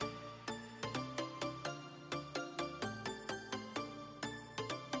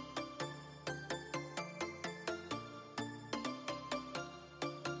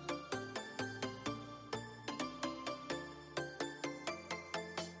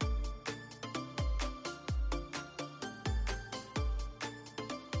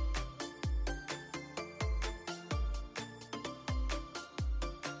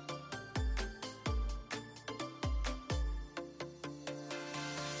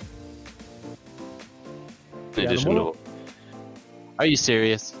In addition to... Are you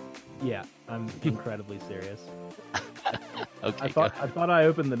serious? Yeah, I'm incredibly serious. Okay. I thought I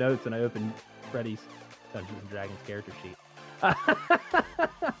opened the notes and I opened Freddy's Dungeons and Dragons character sheet.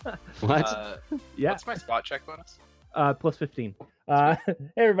 What? Yeah. What's my spot check bonus? Plus 15. Hey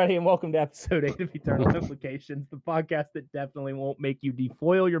everybody, and welcome to episode 8 of Eternal Implications, the podcast that definitely won't make you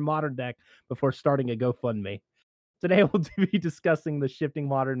defoil your modern deck before starting a GoFundMe. Today we'll be discussing the shifting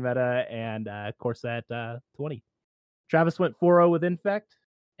modern meta and Corset 20. Travis went 4-0 with Infect,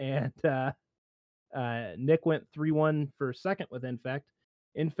 and Nick went 3-1 for second with Infect.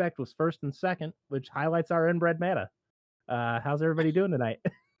 Infect was first and second, which highlights our inbred meta. How's everybody doing tonight?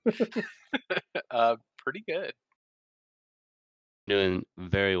 Pretty good. Doing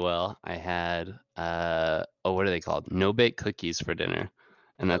very well. I had what are they called? No bake cookies for dinner,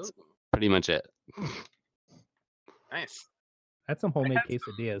 and that's pretty much it. Nice. That's some homemade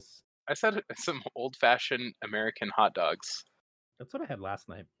quesadillas. I said some old-fashioned American hot dogs. That's what I had last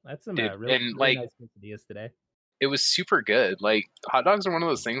night. That's some Dude, really and, nice quesadillas today. It was super good. Like, hot dogs are one of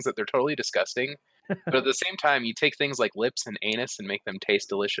those things that they're totally disgusting, but at the same time, you take things like lips and anus and make them taste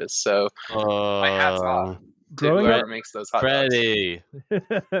delicious. So, my hat's off to whoever makes those hot Freddy.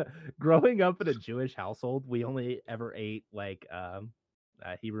 dogs. Growing up in a Jewish household, we only ever ate like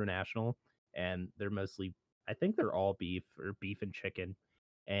Hebrew National, and they're mostly, I think they're all beef or beef and chicken,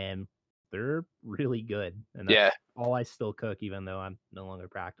 and they're really good. And that's all I still cook, even though I'm no longer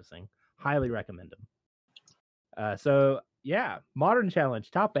practicing. Highly recommend them. So yeah, Modern Challenge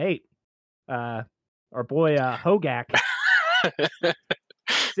top 8. Our boy Hogak.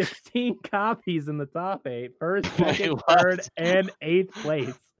 16 copies in the top 8. First, second, third, and 8th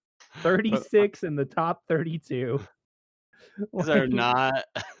place. 36 in the top 32. These are not...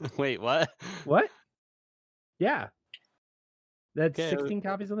 Wait, what? What? Yeah. That's 16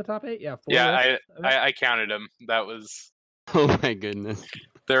 copies in the top 8? Yeah. 4 yeah, I counted them. That was... Oh my goodness.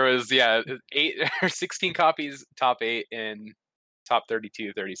 There was, 8 or 16 copies, top 8, and top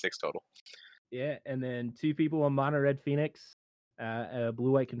 32, 36 total. Yeah, and then 2 people on Mono Red Phoenix, a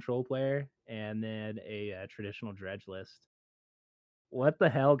blue-white control player, and then a traditional dredge list. What the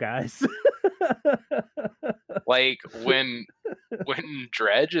hell, guys? Like, when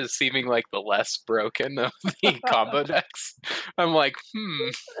dredge is seeming like the less broken of the combo decks, I'm like,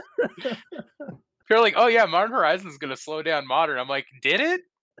 You're like, oh yeah, Modern Horizons is going to slow down Modern. I'm like, did it?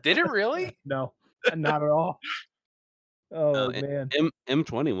 Did it really? No, not at all. Oh, man.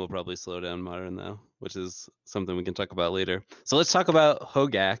 M20 will probably slow down Modern, though, which is something we can talk about later. So let's talk about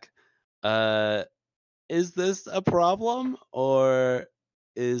Hogak. Is this a problem, or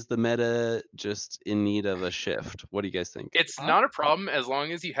is the meta just in need of a shift? What do you guys think? It's not a problem as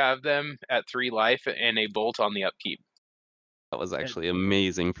long as you have them at 3 life and a bolt on the upkeep. That was actually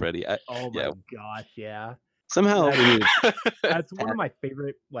amazing, Freddy. Oh my gosh, yeah. Somehow that's one of my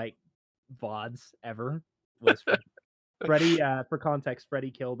favorite VODs ever. Was Freddy. For context,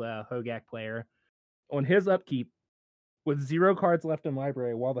 Freddy killed a Hogak player on his upkeep with 0 cards left in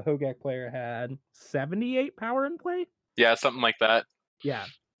library, while the Hogak player had 78 power in play. Yeah, something like that. Yeah,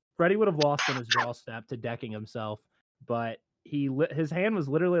 Freddy would have lost on his draw step to decking himself, but his hand was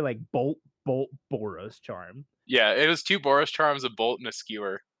literally like bolt, Boros Charm. Yeah, it was 2 Boros Charms, a bolt, and a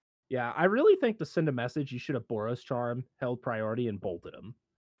skewer. Yeah, I really think to send a message, you should have Boros Charm, held priority, and bolted him.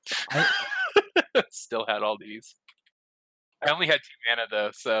 Still had all these. I only had 2 mana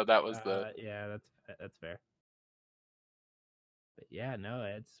though, so that was yeah, that's fair. But yeah, no,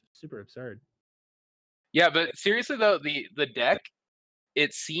 it's super absurd. Yeah, but seriously though, the deck,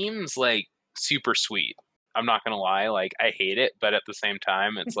 it seems like super sweet. I'm not gonna lie, like I hate it, but at the same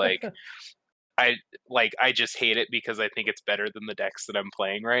time, it's like I just hate it because I think it's better than the decks that I'm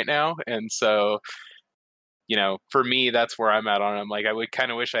playing right now, and so for me, that's where I'm at on it. I'm like, I would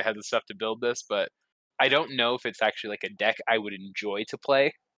kind of wish I had the stuff to build this, but I don't know if it's actually like a deck I would enjoy to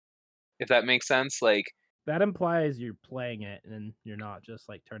play, if that makes sense. Like, that implies you're playing it and you're not just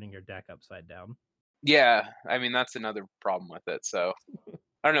like turning your deck upside down. Yeah, I mean that's another problem with it. So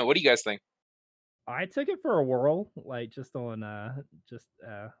I don't know. What do you guys think? I took it for a whirl, like just on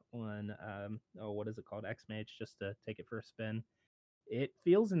what is it called, X-Mage, just to take it for a spin. It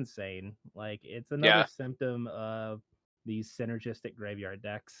feels insane. Like, it's another symptom of these synergistic graveyard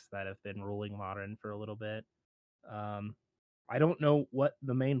decks that have been ruling Modern for a little bit. I don't know what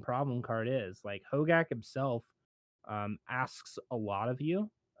the main problem card is. Like, Hogak himself asks a lot of you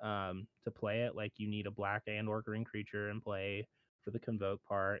to play it. Like, you need a black and or green creature in play for the Convoke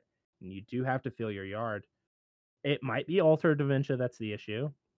part, and you do have to fill your yard. It might be Altar Dementia that's the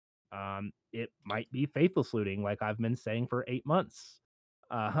issue. It might be Faithless Looting, like I've been saying for 8 months.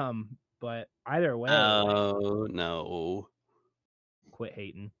 But either way, oh no, quit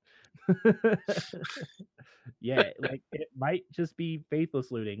hating. Yeah, like it might just be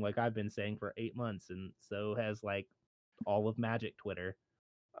faithless looting, like I've been saying for 8 months, and so has like all of Magic Twitter.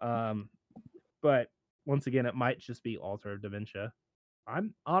 But once again, it might just be Altar of Dementia.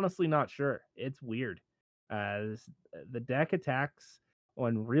 I'm honestly not sure. It's weird. The deck attacks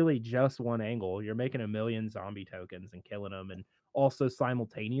on really just one angle. You're making a million zombie tokens and killing them, and also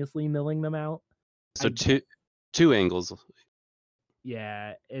simultaneously milling them out. so two angles.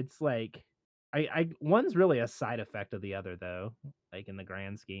 Yeah, it's like one's really a side effect of the other, though. Like in the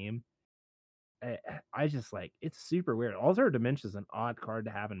grand scheme, I just like it's super weird. Altar of Dementia is an odd card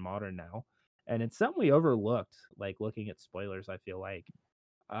to have in Modern now, and it's something we overlooked. Like looking at spoilers, I feel like,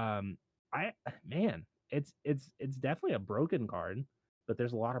 man, it's definitely a broken card, but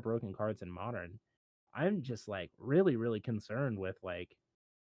there's a lot of broken cards in Modern. I'm just like really concerned with like,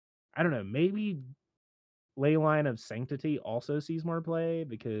 I don't know, maybe Leyline of Sanctity also sees more play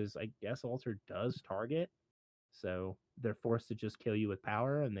because I guess Altar does target, so they're forced to just kill you with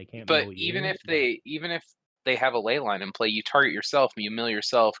power and they can't. But mill even you, if they have a Leyline in play, you target yourself, you mill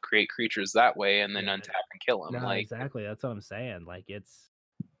yourself, create creatures that way, and then untap and kill them. No, like exactly. That's what I'm saying. Like it's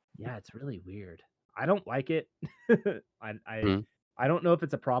really weird. I don't like it. I don't know if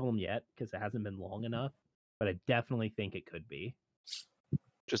it's a problem yet because it hasn't been long enough, but I definitely think it could be.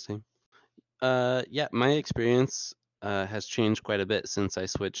 Interesting. Yeah, my experience has changed quite a bit since I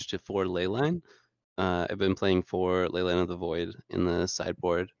switched to 4 Leyline. I've been playing 4 Leyline of the Void in the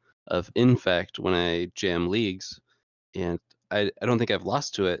sideboard of Infect when I jam leagues, and I don't think I've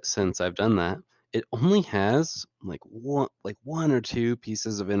lost to it since I've done that. It only has like one or two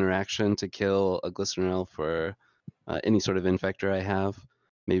pieces of interaction to kill a Glistener Elf or any sort of Infector I have.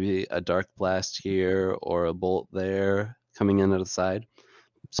 Maybe a Dark Blast here or a Bolt there coming in at the side.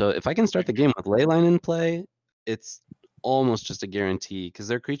 So if I can start the game with Leyline in play, it's almost just a guarantee because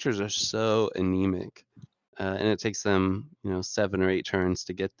their creatures are so anemic, and it takes them 7 or 8 turns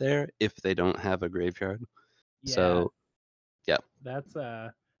to get there if they don't have a graveyard. Yeah. So yeah, that's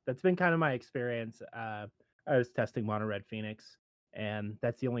been kind of my experience. I was testing Mono Red Phoenix, and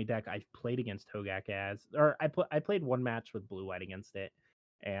that's the only deck I played against Hogak as, or I played one match with Blue White against it,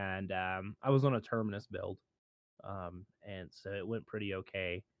 and I was on a Terminus build, and so it went pretty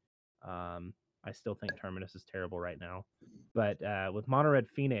okay. I still think Terminus is terrible right now, but with Mono Red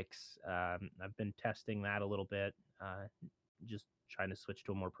Phoenix, I've been testing that a little bit, just trying to switch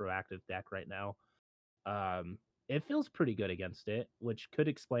to a more proactive deck right now. It feels pretty good against it, which could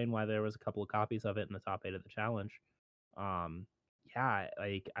explain why there was a couple of copies of it in the top 8 of the challenge. Yeah,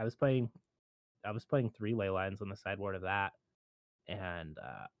 like I was playing 3 Leylines on the sideboard of that, and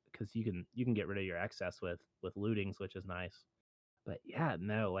because you can get rid of your excess with lootings, which is nice. But yeah,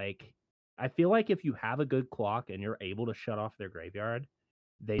 no, like I feel like if you have a good clock and you're able to shut off their graveyard,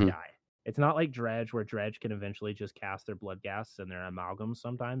 they die. It's not like Dredge, where Dredge can eventually just cast their Bloodghasts and their Amalgams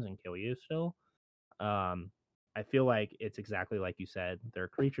sometimes and kill you still. I feel like it's exactly like you said. Their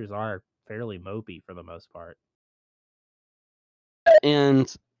creatures are fairly mopey for the most part.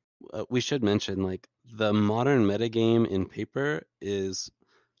 And we should mention, like, the Modern metagame in paper is,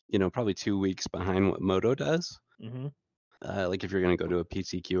 probably 2 weeks behind what Moto does. Mm-hmm. Like if you're going to go to a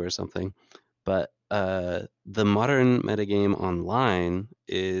PTQ or something. But the Modern metagame online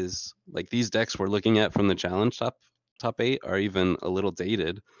is like these decks we're looking at from the challenge top 8 are even a little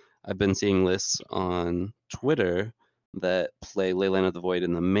dated. I've been seeing lists on Twitter that play Leyline of the Void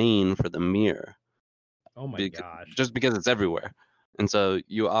in the main for the mirror. Oh my gosh. Just because it's everywhere. And so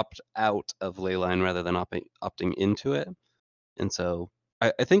you opt out of Leyline rather than opting into it. And so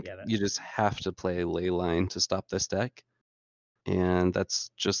I think you just have to play Leyline to stop this deck. And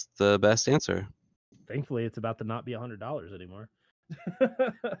that's just the best answer. Thankfully, it's about to not be $100 anymore.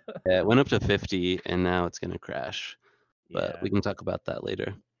 Yeah, it went up to 50 and now it's going to crash. But Yeah. we can talk about that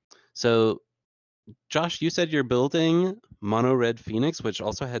later. So, Josh, you said you're building Mono Red Phoenix, which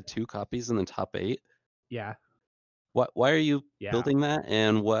also had 2 copies in the top 8. Yeah. Why are you building that,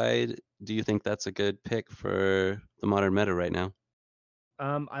 and why do you think that's a good pick for the Modern meta right now?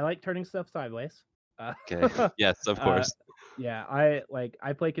 I like turning stuff sideways. Okay. Yes, of course. Yeah,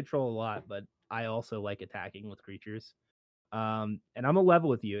 I play control a lot, but I also like attacking with creatures. And I'm a level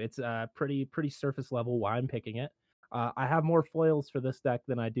with you. It's pretty surface level why I'm picking it. I have more foils for this deck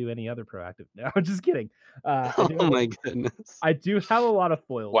than I do any other proactive. No, I'm just kidding. Oh my goodness. I do have a lot of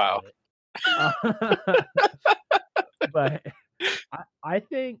foils. Wow. But I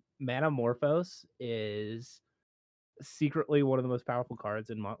think Manamorphose is secretly one of the most powerful cards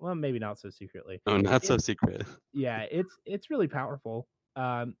in well, maybe not so secretly. Oh, not so secret. Yeah, it's really powerful.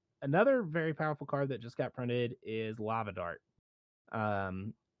 Another very powerful card that just got printed is Lava Dart.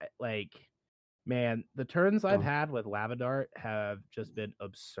 Like, man, the turns I've had with Lava Dart have just been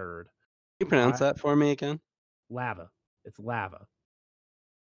absurd. Can you pronounce that for me again? Lava. It's lava.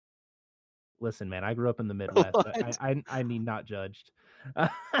 Listen, man, I grew up in the Midwest. I need not judged.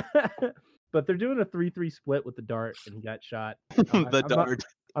 But they're doing a 3-3 split with the Dart and Gut Shot. Dart.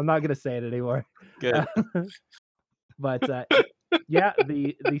 I'm not gonna say it anymore. Good. But yeah,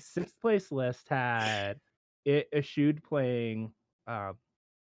 the 6th place list had it eschewed playing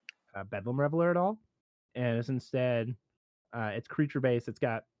Bedlam Reveler at all, and it's instead it's creature based. It's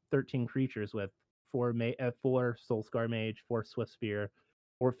got 13 creatures with 4 Soulscar Mage, 4 Swift Spear,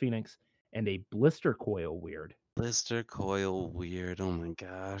 4 Phoenix, and a Blister Coil Weird. Blister Coil Weird. Oh my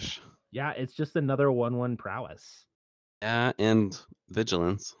gosh. Yeah, it's just another 1/1 prowess. Yeah, and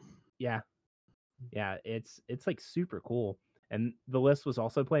vigilance. Yeah, it's like super cool. And the list was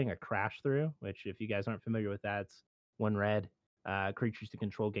also playing a Crash Through, which if you guys aren't familiar with that, it's 1 red. Creatures to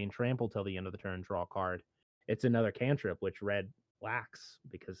control gain trample till the end of the turn, draw a card. It's another cantrip, which red lacks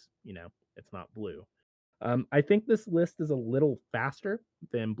because, it's not blue. I think this list is a little faster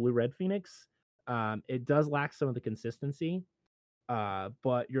than Blue-Red Phoenix. It does lack some of the consistency,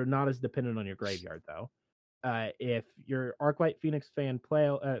 but you're not as dependent on your graveyard, though. If your Arclight Phoenix plan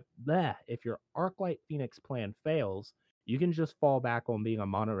fails, you can just fall back on being a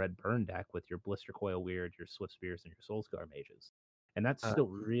mono red burn deck with your Blister Coil Weird, your Swift Spears, and your Soulscar Mages, and that's still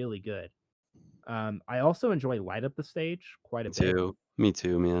really good. I also enjoy Light Up the Stage quite a bit. Me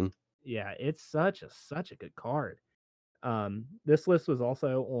too, man. Yeah, it's such a good card. This list was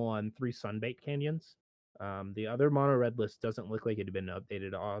also on 3 Sunbait Canyons. The other mono red list doesn't look like it had been updated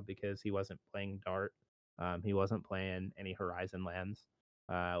at all because he wasn't playing Dart. He wasn't playing any Horizon lands,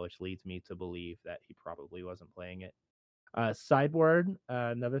 which leads me to believe that he probably wasn't playing it. Sideboard,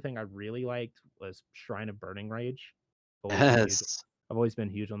 another thing I really liked was Shrine of Burning Rage. I've always been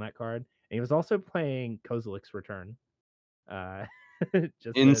huge on that card. And he was also playing Kozilek's Return.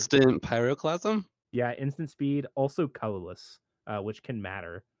 Just instant Pyroclasm? Yeah, instant speed, also colorless, which can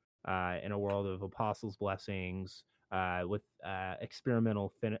matter in a world of Apostle's Blessings, with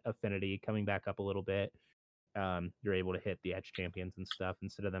experimental affinity coming back up a little bit. You're able to hit the edge champions and stuff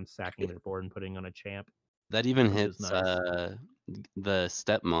instead of them sacking their board and putting on a champ. That even hits nice. The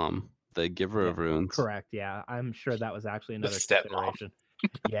stepmom, the giver of runes. Correct, yeah. I'm sure that was actually another consideration.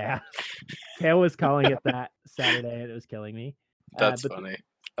 Yeah. Kale was calling it that Saturday, and it was killing me. That's funny.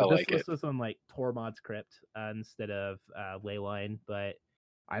 I like it. This was on like Tormod's Crypt instead of Leyline, but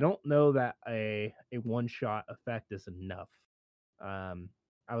I don't know that a one-shot effect is enough.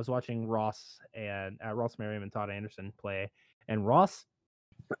 I was watching Ross Merriam and Todd Anderson play, and Ross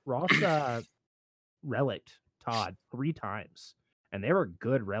relicked Todd 3 times, and they were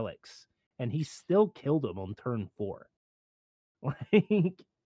good relics, and he still killed him on turn 4. Like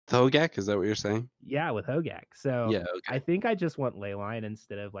Hogak, is that what you're saying? Yeah, with Hogak. So yeah, okay. I think I just want Leyline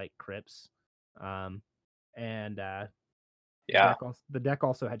instead of like Crypts. Yeah, the deck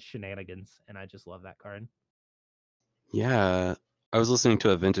also had Shenanigans, and I just love that card. Yeah, I was listening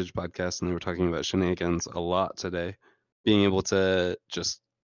to a vintage podcast, and they were talking about Shenanigans a lot today. Being able to just,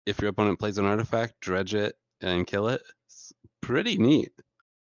 if your opponent plays an artifact, dredge it and kill it. It's pretty neat.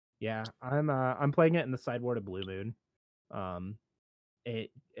 Yeah, I'm playing it in the sideboard of Blue Moon.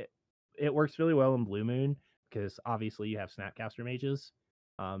 It works really well in Blue Moon because obviously you have Snapcaster Mages.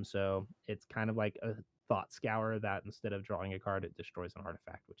 So it's kind of like a Thought Scour that instead of drawing a card, it destroys an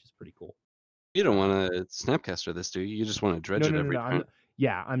artifact, which is pretty cool. You don't want to Snapcaster this, do you? You just want to dredge it every turn.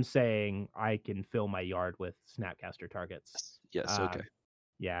 I'm saying I can fill my yard with Snapcaster targets. Yes, okay.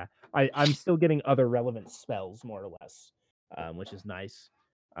 Yeah, I'm still getting other relevant spells more or less, which is nice.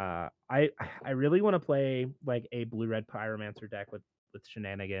 I really want to play like a blue-red Pyromancer deck with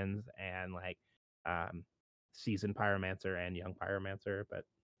Shenanigans and like Seasoned Pyromancer and Young Pyromancer, but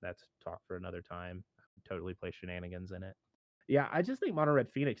that's talk for another time. I would totally play Shenanigans in it. Yeah, I just think Mono Red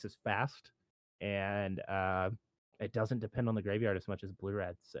Phoenix is fast, and it doesn't depend on the graveyard as much as Blue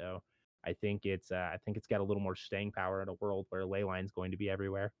Red. So I think it's got a little more staying power in a world where Leyline's going to be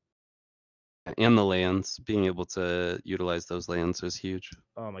everywhere. And the lands, being able to utilize those lands is huge.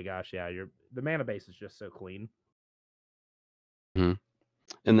 Oh my gosh, yeah, the mana base is just so clean. Mm-hmm.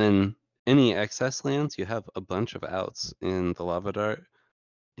 And then any excess lands, you have a bunch of outs in the Lava Dart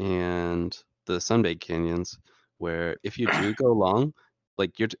and the Sunbait Canyons, where if you do go long,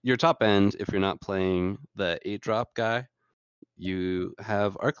 like your top end, if you're not playing the 8-drop guy, you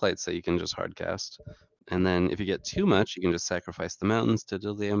have Arclights that you can just hardcast. And then if you get too much, you can just sacrifice the mountains to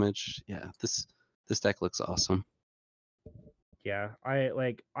deal damage. Yeah, this deck looks awesome. Yeah, I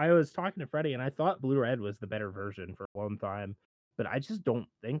was talking to Freddie, and I thought Blue Red was the better version for a long time, but I just don't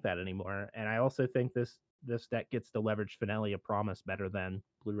think that anymore. And I also think this deck gets to leverage Finalia Promise better than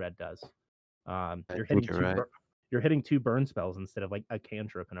Blue Red does. You're hitting you're hitting 2 burn spells instead of like a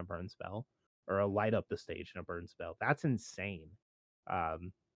cantrip and a burn spell, or a light up the stage and a burn spell. That's insane.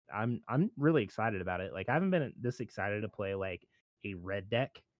 I'm really excited about it. Like, I haven't been this excited to play like a red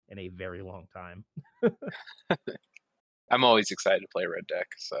deck in a very long time. I'm always excited to play red deck.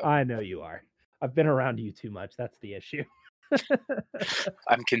 So I know you are. I've been around you too much. That's the issue.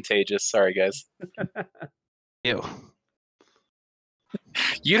 I'm contagious. Sorry, guys. Ew.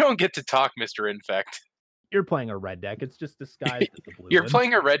 You don't get to talk, Mr. Infect. You're playing a red deck. It's just disguised as the blue You're one.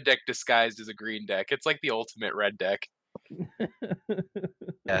 playing a red deck disguised as a green deck. It's like the ultimate red deck.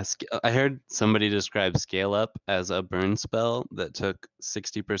 Yes, I heard somebody describe Scale Up as a burn spell that took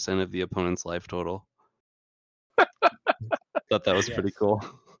 60% of the opponent's life total. Thought that was pretty cool.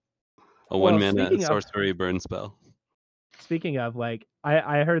 A 1-mana sorcery burn spell. Speaking of, like,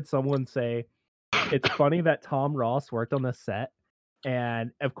 I heard someone say it's funny that Tom Ross worked on this set,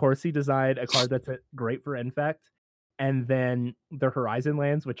 and of course he designed a card that's great for Infect, and then the Horizon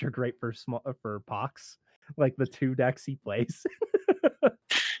lands, which are great for Pox, like the 2 decks he plays.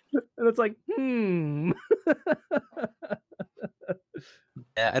 And it's like,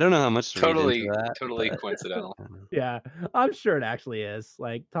 Yeah, I don't know how much to totally read into that, totally coincidental. Yeah, I'm sure it actually is.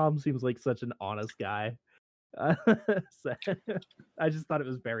 Like, Tom seems like such an honest guy. So, I just thought it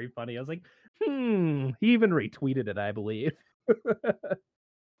was very funny. I was like, he even retweeted it, I believe.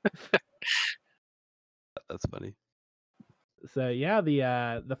 That's funny. So yeah,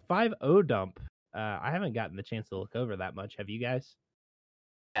 the 5-0 dump. I haven't gotten the chance to look over that much. Have you guys?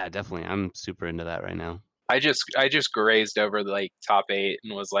 Yeah, definitely. I'm super into that right now. I just grazed over the like top 8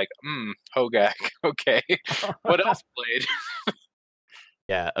 and was like, Hogak. Okay. What else played?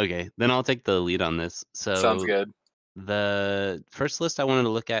 Yeah, okay. Then I'll take the lead on this. So sounds good. The first list I wanted to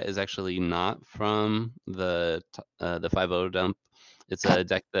look at is actually not from the 5-0 dump. It's a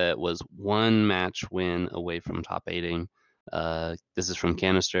deck that was 1 match win away from top 8ing. This is from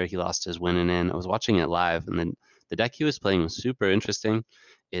Canister. He lost his win in. I was watching it live, and then the deck he was playing was super interesting.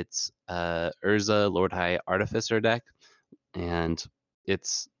 It's Urza Lord High Artificer deck, and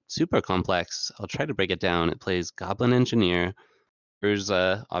it's super complex. I'll try to break it down. It plays Goblin Engineer,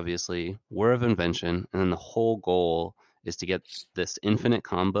 Urza, obviously, War of Invention, and then the whole goal is to get this infinite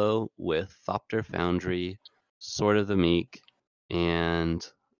combo with Thopter Foundry, Sword of the Meek, and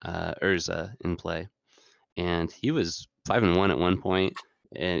Urza in play. And he was 5-1 at one point,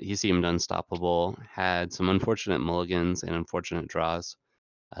 and he seemed unstoppable, had some unfortunate mulligans and unfortunate draws,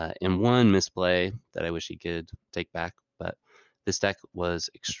 and one misplay that I wish he could take back. But this deck was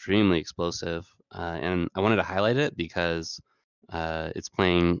extremely explosive, and I wanted to highlight it because it's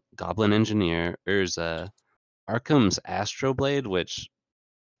playing Goblin Engineer, Urza, Arkham's Astroblade, which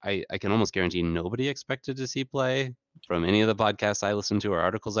I can almost guarantee nobody expected to see play from any of the podcasts I listened to or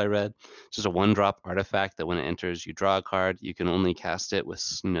articles I read. It's just a 1-drop artifact that when it enters, you draw a card. You can only cast it with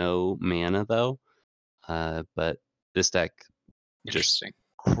no mana, though. But this deck just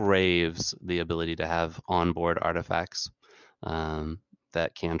craves the ability to have onboard artifacts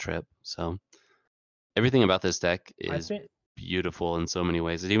that cantrip. So everything about this deck is beautiful in so many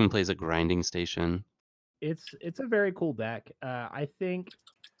ways. It even plays a grinding station. It's a very cool deck. I think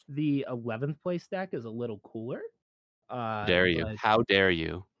the 11th place deck is a little cooler. Dare you? How dare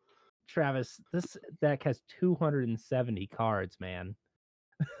you? Travis, this deck has 270 cards, man.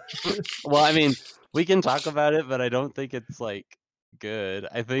 Well, I mean, we can talk about it, but I don't think it's like good.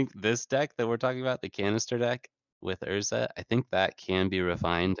 I think this deck that we're talking about, the Canister deck with Urza, I think that can be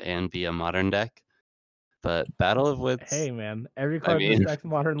refined and be a modern deck. But Battle of Wits. Hey, man, every card in this deck's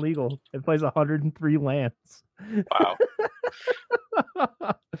modern legal. It plays 103 lands. Wow.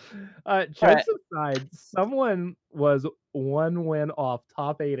 Jokes aside, someone was 1 win off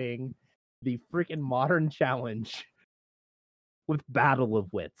top 8ing the freaking modern challenge with Battle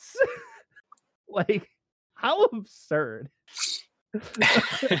of Wits. Like, how absurd.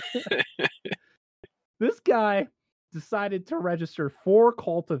 This guy decided to register 4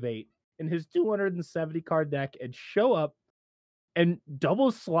 Cultivate in his 270 card deck and show up and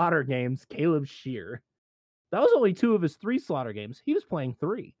double slaughter games Caleb Shear. That was only 2 of his 3 slaughter games. He was playing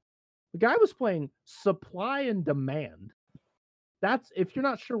 3. The guy was playing Supply and Demand. That's, if you're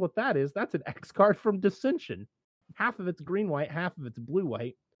not sure what that is, that's an X card from Dissension. Half of it's green-white, half of it's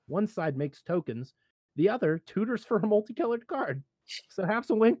blue-white. One side makes tokens. The other tutors for a multicolored card. So half's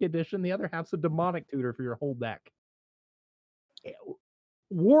a Link Edition, the other half's a demonic tutor for your whole deck.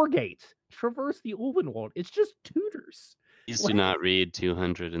 Wargate, Traverse the Ulvenwald. It's just tutors. Please do not read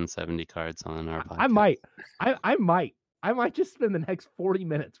 270 cards on our podcast. I might just spend the next 40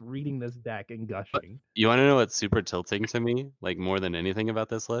 minutes reading this deck and gushing. You want to know what's super tilting to me, like more than anything about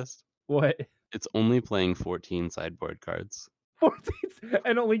this list? What? It's only playing 14 sideboard cards. 14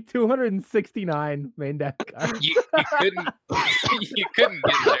 and only 269 main deck cards. You couldn't get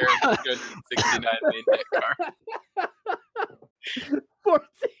there with 269 main deck cards. 14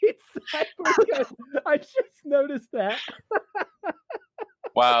 sideboard cards. I just noticed that.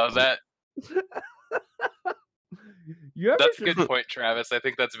 Wow, that's a just, good point, Travis. I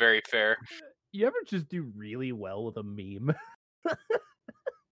think that's very fair. You ever just do really well with a meme?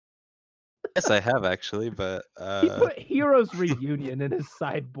 Yes, I have actually, but he put Heroes Reunion in his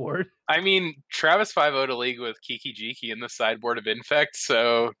sideboard. I mean, Travis 5-0'd a league with Kiki Jiki in the sideboard of Infect,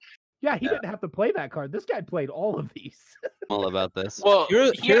 so yeah, he didn't have to play that card. This guy played all of these. all about this. Well,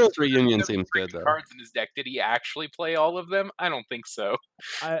 Heroes Reunion seems good though. Cards in his deck. Did he actually play all of them? I don't think so.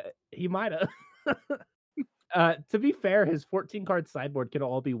 He might have. To be fair, his 14 card sideboard can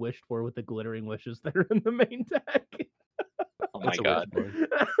all be wished for with the glittering wishes that are in the main deck. Oh my god.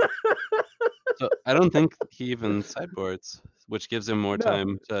 So I don't think he even sideboards, which gives him more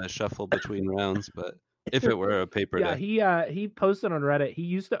time to shuffle between rounds. But if it were a paper deck, he posted on Reddit. He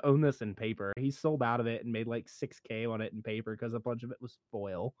used to own this in paper. He sold out of it and made like 6K on it in paper because a bunch of it was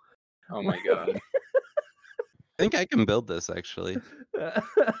foil. Oh my god. I think I can build this actually.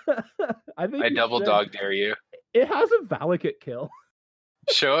 I double dog dare you. It has a Valakut kill.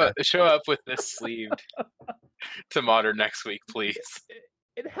 Show up with this sleeved to Modern next week, please.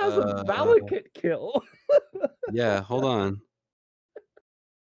 It has a Valakut kill. Yeah, hold on.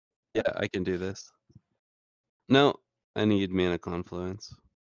 Yeah, I can do this. No, I need Mana Confluence.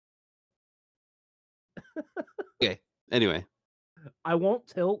 Okay. Anyway, I won't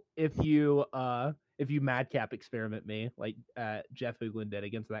tilt if you madcap experiment me like Jeff Hoogland did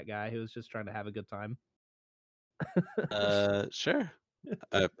against that guy who was just trying to have a good time. Sure.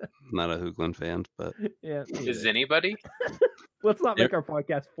 I'm not a Hoogland fan, but yeah. Is anybody? Let's not make our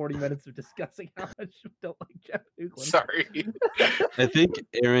podcast 40 minutes of discussing how much we don't like Jeff Hoogland. Sorry. I think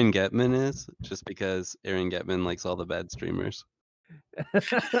Aaron Getman is, just because Aaron Getman likes all the bad streamers. That's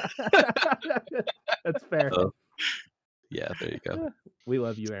fair. So, yeah, there you go. We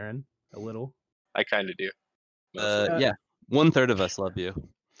love you, Aaron. A little. I kind of do. Yeah, 1/3 of us love you.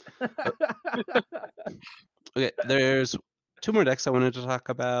 Okay, there's 2 more decks I wanted to talk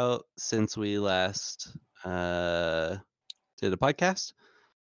about since we last did a podcast.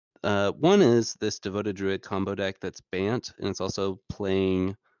 One is this Devoted Druid combo deck that's Bant, and it's also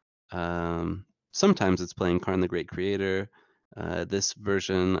playing. Sometimes it's playing Karn the Great Creator. This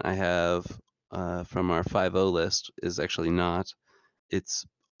version I have from our 5-0 list is actually not. It's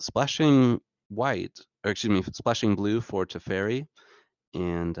splashing splashing blue for Teferi,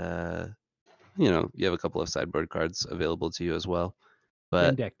 and you have a couple of sideboard cards available to you as well.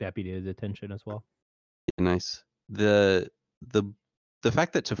 But deck Deputy's attention as well. Nice. The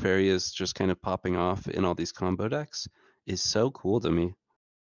fact that Teferi is just kind of popping off in all these combo decks is so cool to me.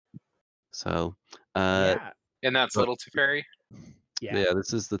 So and that's Little Teferi? Yeah,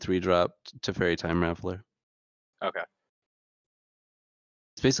 this is the 3-drop Teferi Time Raveler. Okay.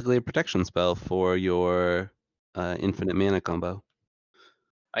 It's basically a protection spell for your infinite mana combo.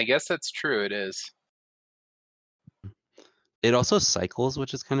 I guess that's true, it is. It also cycles,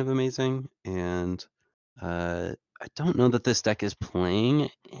 which is kind of amazing, and I don't know that this deck is playing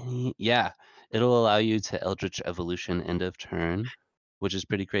any. Yeah, it'll allow you to Eldritch Evolution end of turn, which is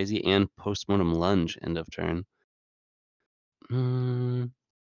pretty crazy, and Postmortem Lunge end of turn.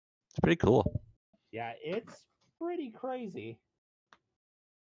 It's pretty cool. Yeah, it's pretty crazy.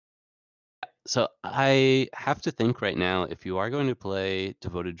 So I have to think right now, if you are going to play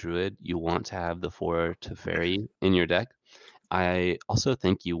Devoted Druid, you want to have the 4 Teferi in your deck. I also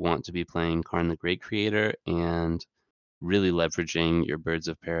think you want to be playing Karn the Great Creator and really leveraging your Birds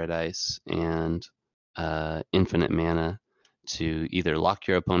of Paradise and infinite mana to either lock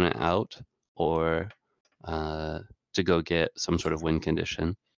your opponent out or to go get some sort of win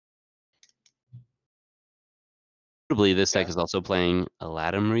condition. Notably, this deck is also playing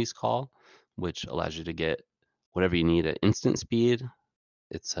Aladdamri's Call, which allows you to get whatever you need at instant speed.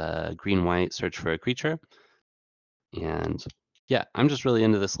 It's a green-white search for a creature. And yeah, I'm just really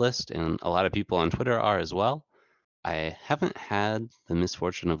into this list, and a lot of people on Twitter are as well. I haven't had the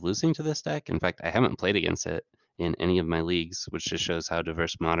misfortune of losing to this deck. In fact, I haven't played against it in any of my leagues, which just shows how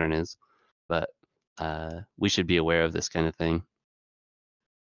diverse Modern is. But we should be aware of this kind of thing.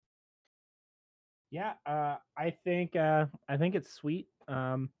 Yeah, I think it's sweet.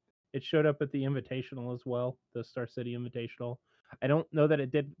 It showed up at the Invitational as well, the Star City Invitational. I don't know that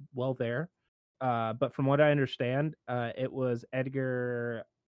it did well there, but from what I understand, it was Edgar.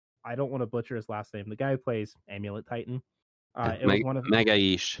 I don't want to butcher his last name. The guy who plays Amulet Titan. It was one of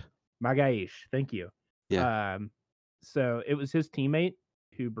Magaish. Magaish. Thank you. Yeah. So it was his teammate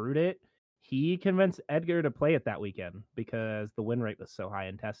who brewed it. He convinced Edgar to play it that weekend because the win rate was so high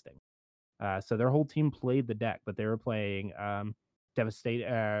in testing. So their whole team played the deck, but they were playing the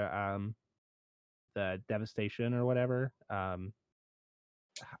Devastation or whatever. I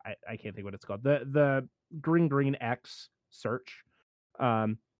can't think what it's called. The green X search.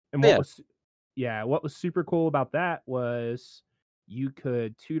 And what was super cool about that was you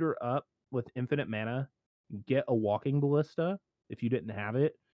could tutor up with infinite mana, get a walking ballista if you didn't have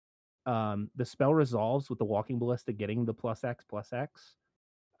it. The spell resolves with the walking ballista getting the +X.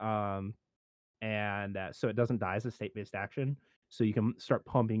 And so it doesn't die as a state-based action. So you can start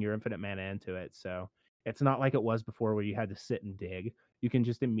pumping your infinite mana into it. So it's not like it was before where you had to sit and dig. You can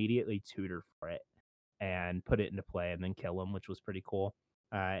just immediately tutor for it and put it into play and then kill them, which was pretty cool.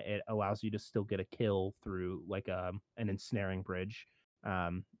 It allows you to still get a kill through like an ensnaring bridge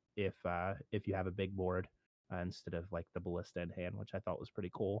if you have a big board instead of like the ballista in hand, which I thought was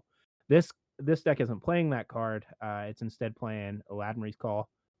pretty cool. This deck isn't playing that card. It's instead playing Aladdin Recall,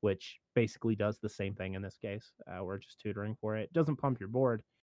 which basically does the same thing in this case. We're just tutoring for it. It doesn't pump your board,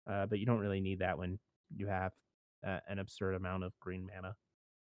 but you don't really need that when you have an absurd amount of green mana.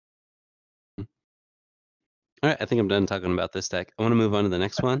 All right, I think I'm done talking about this deck. I want to move on to the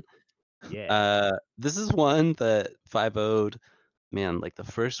next one. Yeah. This is one that 5-0'd, man, like the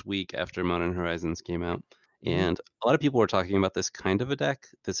first week after Modern Horizons came out. And a lot of people were talking about this kind of a deck.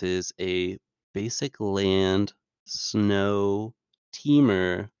 This is a basic land snow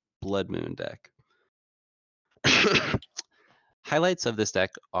Teamer Blood Moon deck. Highlights of this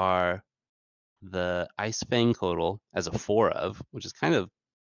deck are the Ice Fang Coatl as a 4-of, which is kind of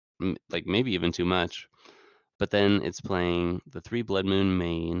like maybe even too much. But then it's playing the 3 Blood Moon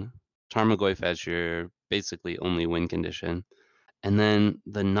main, Tarmogoyf as your basically only win condition, and then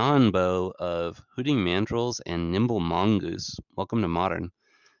the non-bow of Hooting Mandrills and Nimble Mongoose. Welcome to Modern.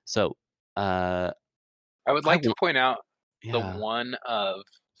 So I would like to point out the one of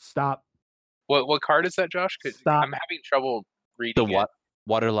Stop. What card is that, Josh? Stop. I'm having trouble reading the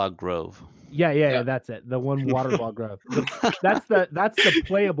Waterlog Grove. Yeah, that's it. The one Waterlog Grove. That's the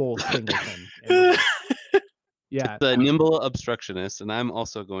playable singleton. Yeah. The Nimble Obstructionist, and I'm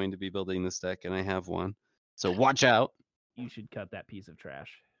also going to be building this deck, and I have one. So watch out. You should cut that piece of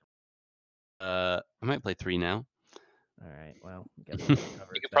trash. I might play 3 now. All right. Well, I guess you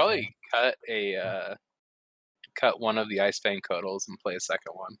could probably cut one of the Ice Fang Coatls and play a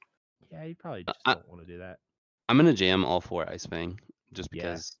second one. Yeah, you probably just don't want to do that. I'm gonna jam all 4 Ice Fang just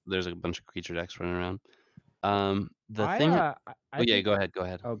because there's a bunch of creature decks running around. Go ahead.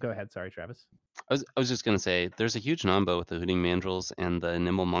 Oh, go ahead. Sorry, Travis. I was just gonna say there's a huge non-bow with the Hooting Mandrills and the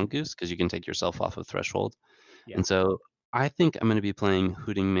Nimble Mongoose because you can take yourself off of Threshold. Yeah. And so I think I'm gonna be playing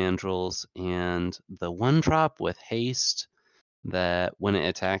Hooting Mandrills and the 1-drop with haste that when it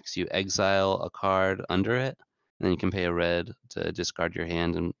attacks you exile a card under it, and then you can pay a red to discard your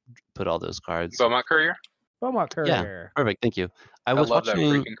hand and put all those cards. Beaumont Courier? Beaumont Courier. Yeah, perfect. Thank you. I love watching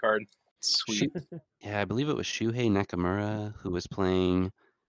that freaking card. Sweet. Yeah, I believe it was Shuhei Nakamura who was playing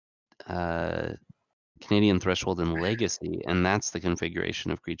Canadian Threshold and Legacy, and that's the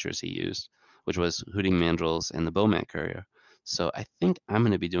configuration of creatures he used, which was Hooting Mandrills and the Beaumont Courier. So I think I'm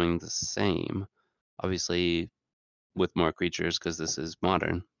going to be doing the same, obviously with more creatures because this is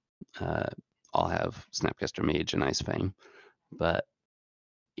Modern. I'll have Snapcaster Mage and Ice Fang, but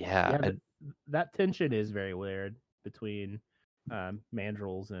that tension is very weird between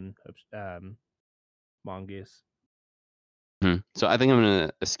Mandrills and Mongoose. So I think I'm going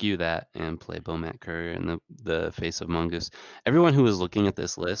to eschew that and play Beaumont Courier in the face of Mongoose. Everyone who was looking at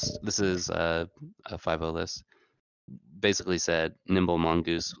this list, this is a 5-0 list, basically said Nimble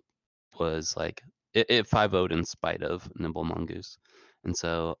Mongoose was like, it 5-0'd in spite of Nimble Mongoose. And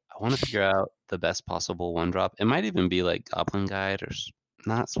so I want to figure out the best possible 1-drop. It might even be like Goblin Guide or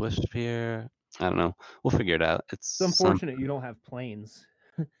not Swift Spear. I don't know. We'll figure it out. It's unfortunate you don't have planes.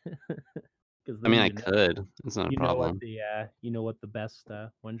 I mean, I could. It's not a problem. You know what the best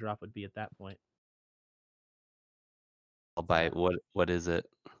 1-drop would be at that point. I'll bite. What is it?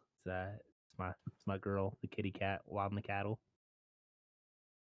 It's my girl, the kitty cat, Wild and the Cattle.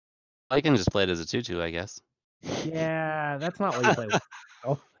 I can just play it as a 2/2, I guess. Yeah, that's not what you play with.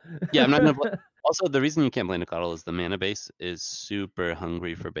 Yeah, I'm not gonna play. Also, the reason you can't play Nacatl is the mana base is super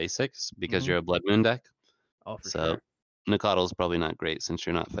hungry for basics because you're a Blood Moon deck. Oh, for sure. Nacatl is probably not great since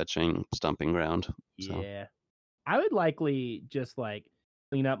you're not fetching Stomping Ground. So. Yeah. I would likely just like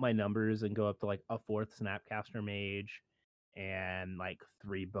clean up my numbers and go up to like a 4th Snapcaster Mage and like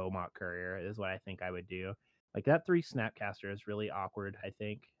 3 Beaumont Courier is what I think I would do. Like that 3 Snapcaster is really awkward, I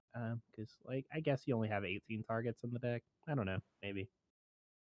think. Because like I guess you only have 18 targets in the deck. I don't know, maybe.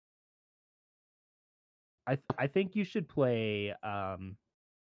 I think you should play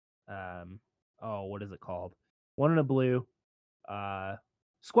what is it called? 1 in a blue.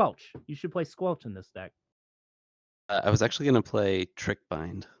 Squelch. You should play Squelch in this deck. I was actually going to play Trick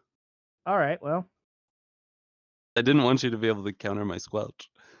Bind. All right, well. I didn't want you to be able to counter my Squelch.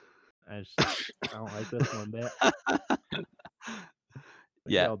 I don't like this one bit.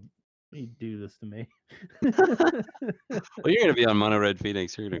 Yeah. You do this to me. Well, you're going to be on Mono Red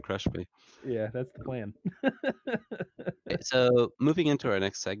Phoenix. You're going to crush me. Yeah, that's the plan. Okay, so moving into our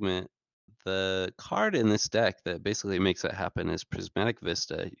next segment, the card in this deck that basically makes it happen is Prismatic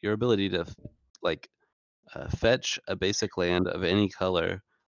Vista. Your ability to fetch a basic land of any color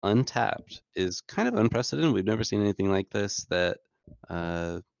untapped is kind of unprecedented. We've never seen anything like this that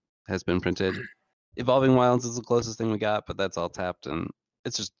has been printed. Evolving Wilds is the closest thing we got, but that's all tapped, and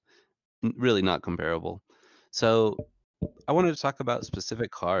it's just really not comparable. So I wanted to talk about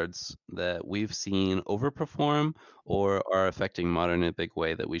specific cards that we've seen overperform or are affecting Modern in a big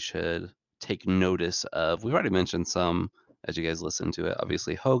way that we should take notice of. We've already mentioned some as you guys listen to it.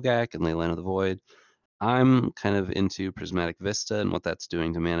 Obviously, Hogak and Leyline of the Void. I'm kind of into Prismatic Vista and what that's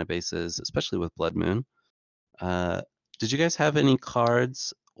doing to mana bases, especially with Blood Moon. Did you guys have any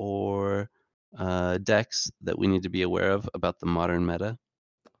cards or decks that we need to be aware of about the Modern meta?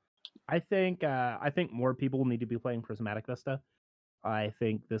 I think more people need to be playing Prismatic Vista. I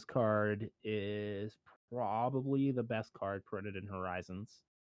think this card is probably the best card printed in Horizons.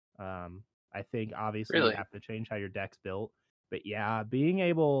 I think obviously you have to change how your deck's built, but yeah, being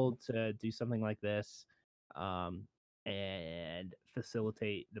able to do something like this, and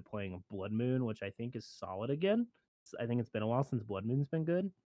facilitate the playing of Blood Moon, which I think is solid again. I think it's been a while since Blood Moon's been good,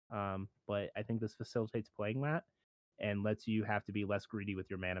 but I think this facilitates playing that and lets you have to be less greedy with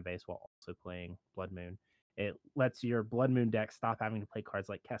your mana base while also playing Blood Moon. It lets your Blood Moon deck stop having to play cards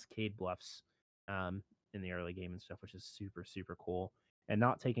like Cascade Bluffs in the early game and stuff, which is super, super cool. And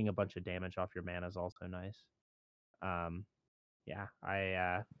not taking a bunch of damage off your mana is also nice. I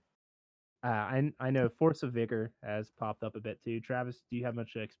know Force of Vigor has popped up a bit too. Travis, do you have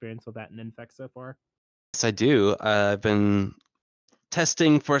much experience with that in Infect so far? Yes, I do. I've been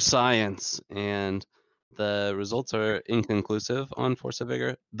testing for science, and the results are inconclusive on Force of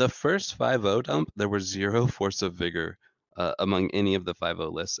Vigor. The first 5-0 dump, there were 0 Force of Vigor among any of the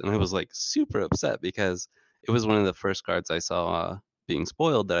 5-0 lists, and I was like super upset because it was one of the first cards I saw being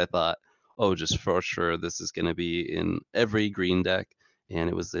spoiled that I thought, oh, just for sure this is going to be in every green deck, and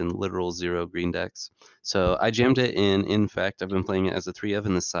it was in literal 0 green decks. So I jammed it in Infect. I've been playing it as a 3-of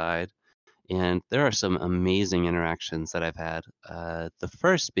in the side, and there are some amazing interactions that I've had. The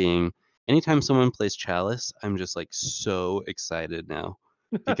first being, anytime someone plays Chalice, I'm just like so excited now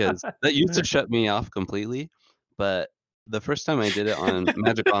because that used to shut me off completely. But the first time I did it on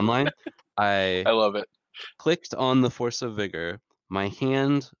Magic Online, I love it. Clicked on the Force of Vigor. My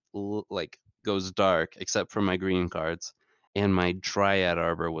hand like goes dark except for my green cards, and my Dryad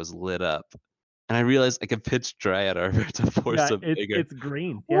Arbor was lit up. And I realized I could pitch Dryad Arbor to Force of Vigor. It's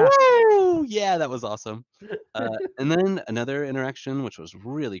green. Yeah. Woo! Yeah, that was awesome. And then another interaction, which was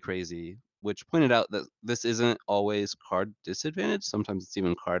really crazy, which pointed out that this isn't always card disadvantage. Sometimes it's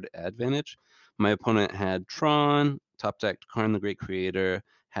even card advantage. My opponent had Tron, top decked Karn the Great Creator,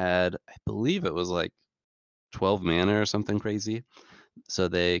 had, I believe it was like 12 mana or something crazy. So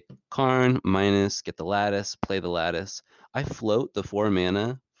they Karn, minus, get the Lattice, play the Lattice. I float the 4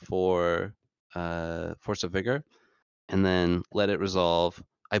 mana for Force of Vigor, and then let it resolve.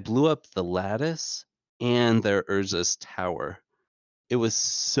 I blew up the Lattice and their Urza's Tower. It was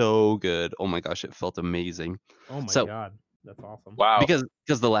so good. Oh my gosh, it felt amazing. Oh my god, that's awesome. Wow. Because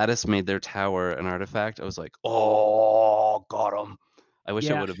the Lattice made their tower an artifact, I was like, oh, got him. I wish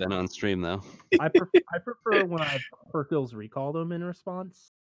it would have been on stream though. I prefer when I Perkils recall them in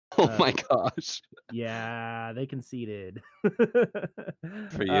response. Oh my gosh. Yeah, they conceded.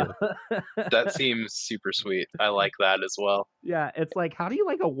 For you. That seems super sweet. I like that as well. Yeah, it's like, how do you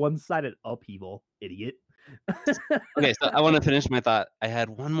like a one-sided upheaval, idiot? Okay, so I want to finish my thought. I had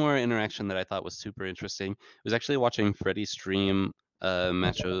one more interaction that I thought was super interesting. It was actually watching Freddie stream a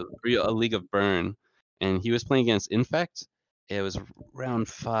League of Burn, and he was playing against Infect. It was round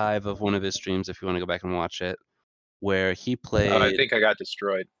 5 of one of his streams, if you want to go back and watch it, where he played... I think I got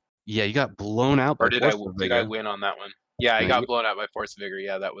destroyed. Yeah, you got blown out. Or did I win on that one? Yeah, I Right. got blown out by Force Vigor.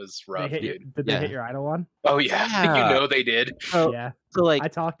 Yeah, that was rough, dude. Did they hit your Eidolon? Oh yeah, Yeah. they did. Yeah. So like I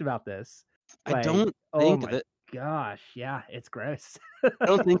talked about this. I Like, don't oh think my that gosh, yeah, it's gross. I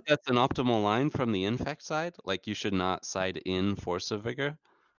don't think that's an optimal line from the infect side. Like you should not side in Force of Vigor.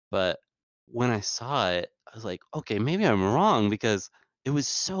 But when I saw it, I was like, okay, maybe I'm wrong because it was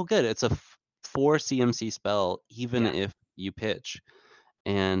so good. It's a 4 CMC spell, even Yeah. if you pitch,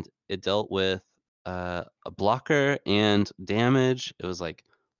 and it dealt with a blocker and damage. It was like,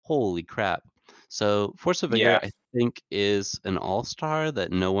 holy crap! So Force of Vigor, Yeah. I think, is an all-star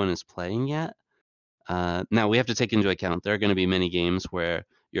that no one is playing yet. Now we have to take into account there are going to be many games where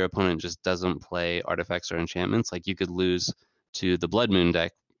your opponent just doesn't play artifacts or enchantments. Like you could lose to the Blood Moon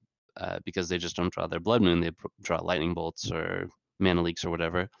deck because they just don't draw their Blood Moon. They draw lightning bolts or mana leaks or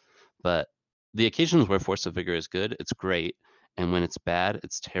whatever. But the occasions where Force of Vigor is good, it's great, and when it's bad,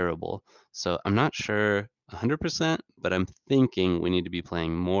 it's terrible. So I'm not sure 100%, but I'm thinking we need to be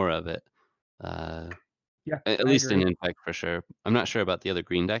playing more of it. Yeah, At I least in agree. Impact for sure. I'm not sure about the other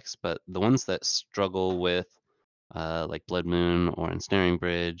green decks, but the ones that struggle with like Blood Moon or Ensnaring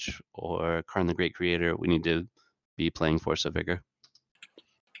Bridge or Karn the Great Creator, we need to be playing Force of Vigor.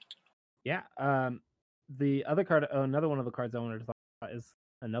 Yeah. The other card, another one of the cards I wanted to talk about is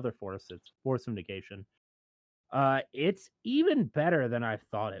another Force. It's Force of Negation. It's even better than I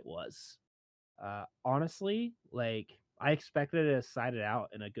thought it was. Honestly, like I expected it to side it out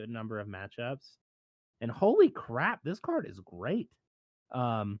in a good number of matchups. And holy crap, this card is great.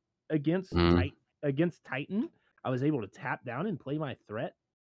 Against Titan, I was able to tap down and play my threat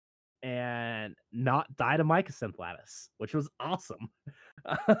and not die to Mycosynth Lattice, which was awesome.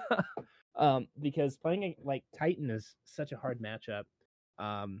 Because playing like Titan is such a hard matchup.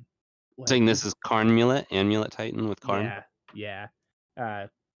 Saying this is Karnmulet, Amulet Titan with Karn. Yeah.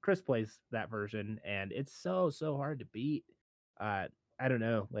 Chris plays that version, and it's so hard to beat. I don't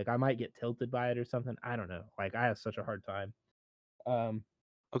know. Like I might get tilted by it or something. I don't know. Like I have such a hard time.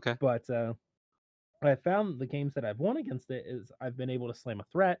 Okay. But I found the games that I've won against it is I've been able to slam a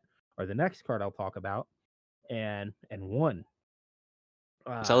threat or the next card I'll talk about, and won.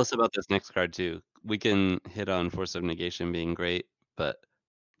 Tell us about this next card too. We can hit on Force of Negation being great, but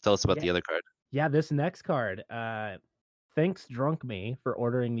tell us about the other card. Yeah, this next card. Thanks, Drunk Me, for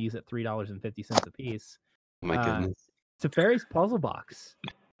ordering these at $3.50 a piece. Oh my goodness. Teferi's Puzzle Box.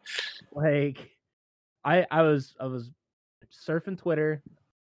 Like, I was surfing Twitter,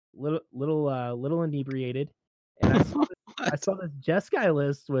 little inebriated, and I saw this Jeskai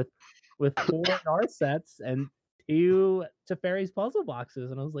list with 4 Narsets and 2 Teferi's Puzzle Boxes,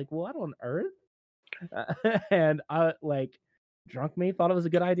 and I was like, what on earth? And I like Drunk Me thought it was a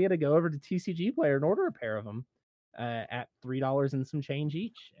good idea to go over to TCG Player and order a pair of them at $3 and some change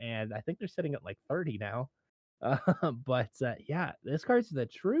each, and I think they're sitting at like 30 now. But yeah, this card's the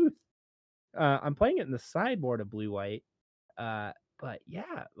truth. I'm playing it in the sideboard of blue white. But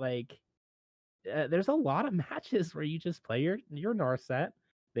yeah, like there's a lot of matches where you just play your Narset.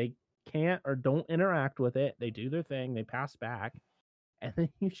 They can't or don't interact with it. They do their thing. They pass back, and then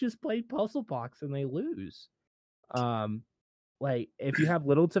you just play Puzzle Box and they lose. Like if you have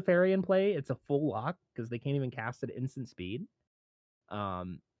little Teferi in play, it's a full lock because they can't even cast at instant speed.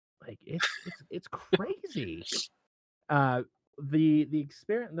 Like it's crazy. The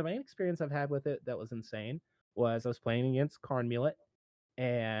experience, the main experience I've had with it that was insane was I was playing against Karnmulet,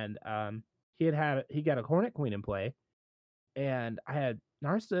 and he got a Hornet Queen in play, and I had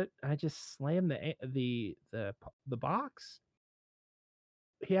Narset. I just slammed the box.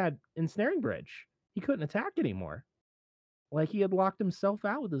 He had Ensnaring Bridge. He couldn't attack anymore. Like he had locked himself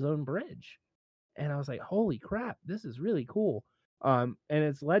out with his own bridge, and I was like, "Holy crap, this is really cool." And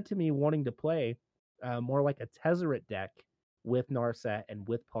it's led to me wanting to play more like a Tezzeret deck with Narset and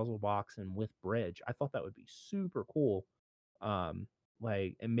with Puzzle Box and with Bridge. I thought that would be super cool.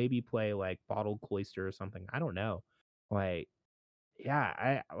 Like and maybe play like Bottled Cloister or something. I don't know. Like,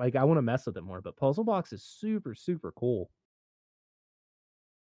 yeah, I want to mess with it more. But Puzzle Box is super cool.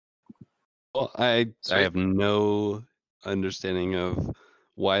 Well, I have no understanding of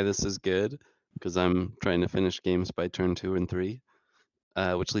why this is good because I'm trying to finish games by turn 2 and 3,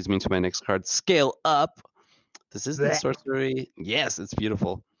 which leads me to my next card, Scale Up. This is the sorcery. Yes, it's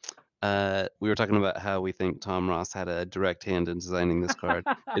beautiful. We were talking about how we think Tom Ross had a direct hand in designing this card.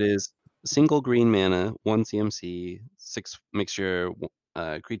 It is single green mana, 1 CMC, 6 makes your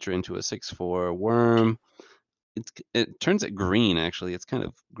creature into a 6/4 worm. It turns it green, actually. It's kind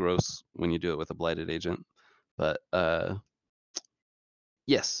of gross when you do it with a Blighted Agent. But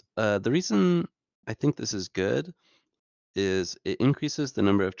yes, the reason I think this is good is it increases the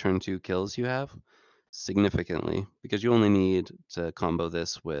number of turn 2 kills you have. significantly because you only need to combo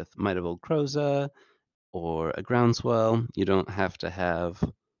this with Might of Old Kroza or a Groundswell. You don't have to have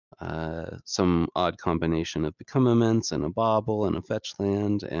some odd combination of Become Immense and a Bauble and a Fetch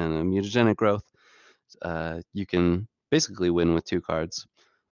Land and a Mutagenic Growth. You can basically win with 2 cards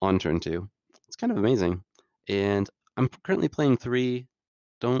on turn 2. It's kind of amazing. And I'm currently playing 3.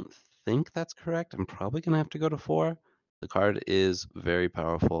 Don't think that's correct. I'm probably going to have to go to 4. The card is very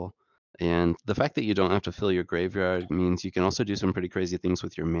powerful. And the fact that you don't have to fill your graveyard means you can also do some pretty crazy things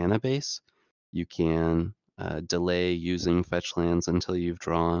with your mana base. You can delay using fetch lands until you've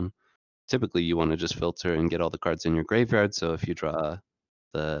drawn. Typically, you want to just filter and get all the cards in your graveyard. So if you draw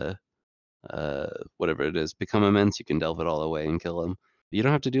the whatever it is, Become Immense, you can delve it all away and kill them. You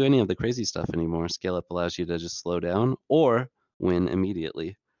don't have to do any of the crazy stuff anymore. Scale Up allows you to just slow down or win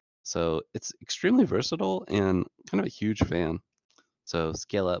immediately. So it's extremely versatile and kind of a huge fan. So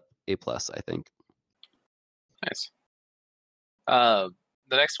Scale Up, A+, I think. Nice.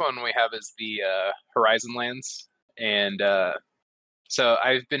 The next one we have is the Horizon Lands. And so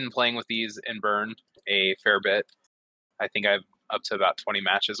I've been playing with these in Burn a fair bit. I think I've up to about 20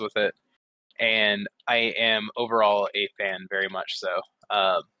 matches with it. And I am overall a fan, very much so.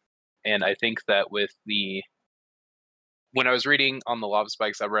 And I think that when I was reading on the Lava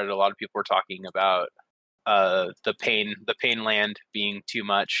Spikes subreddit, a lot of people were talking about the pain land being too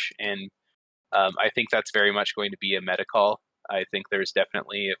much, and I think that's very much going to be a meta call. I think there's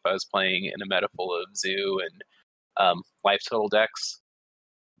definitely, if I was playing in a meta full of Zoo and life total decks,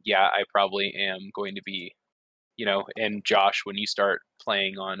 yeah, I probably am going to be, and Josh, when you start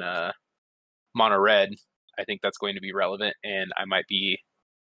playing on mono red, I think that's going to be relevant, and I might be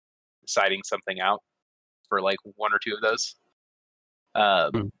citing something out for like 1 or 2 of those.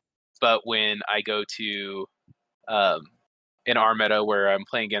 But when I go to an R meta where I'm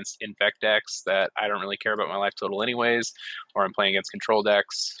playing against infect decks that I don't really care about my life total anyways, or I'm playing against control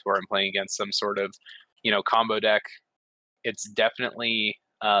decks, or I'm playing against some sort of, combo deck, it's definitely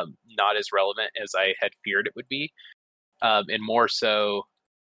not as relevant as I had feared it would be. And more so,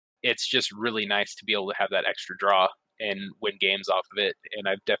 it's just really nice to be able to have that extra draw and win games off of it. And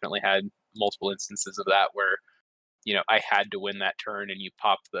I've definitely had multiple instances of that where, I had to win that turn and you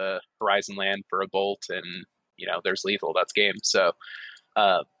pop the Horizon Land for a bolt and, there's lethal, that's game. So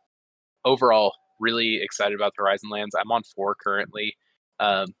overall, really excited about the Horizon Lands. I'm on 4 currently.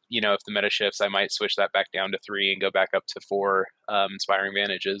 If the meta shifts, I might switch that back down to 3 and go back up to 4 Inspiring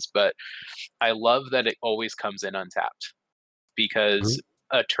Vantages. But I love that it always comes in untapped because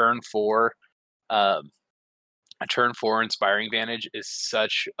a turn 4 Inspiring Vantage is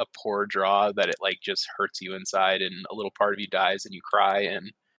such a poor draw that it like just hurts you inside and a little part of you dies and you cry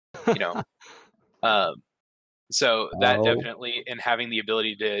and so that definitely, and having the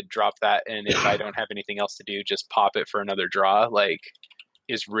ability to drop that, and if I don't have anything else to do, just pop it for another draw, like,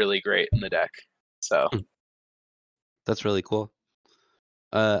 is really great in the deck. So that's really cool.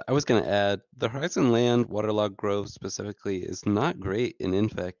 I was going to add, the Horizon Land Waterlogged Grove specifically is not great in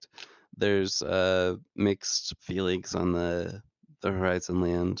Infect. There's mixed feelings on the Horizon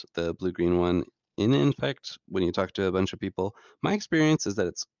Land, the blue-green one. In Infect, when you talk to a bunch of people, my experience is that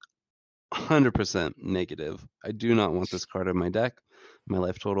it's 100% negative. I do not want this card in my deck. My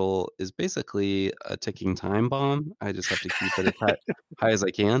life total is basically a ticking time bomb. I just have to keep it as high as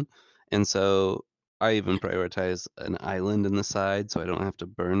I can. And so I even prioritize an island in the side so I don't have to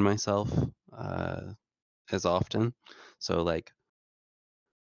burn myself as often. So like,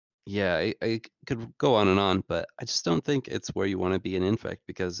 yeah, I could go on and on, but I just don't think it's where you want to be in Infect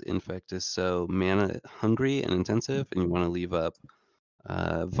because Infect is so mana hungry and intensive, and you want to leave up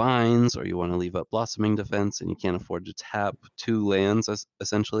vines, or you want to leave up Blossoming Defense, and you can't afford to tap 2 lands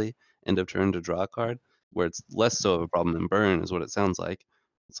essentially end of turn to draw a card. Where it's less so of a problem in Burn is what it sounds like.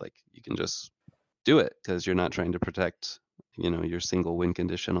 It's like you can just do it because you're not trying to protect your single win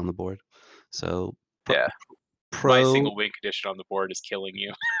condition on the board. So yeah, my single win condition on the board is killing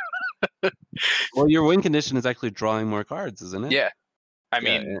you. Well, your win condition is actually drawing more cards, isn't it? Yeah, I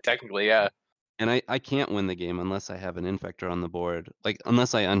mean, technically, yeah. And I can't win the game unless I have an Infector on the board. Like,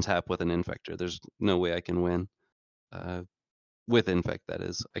 unless I untap with an Infector, there's no way I can win. With Infect, that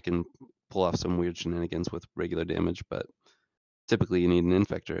is. I can pull off some weird shenanigans with regular damage, but typically you need an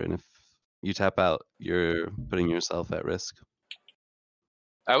Infector, and if you tap out, you're putting yourself at risk.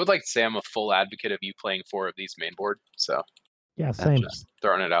 I would like to say I'm a full advocate of you playing 4 of these main board, so... Yeah, same. Just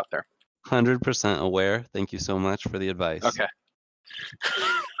throwing it out there. 100% aware. Thank you so much for the advice. Okay.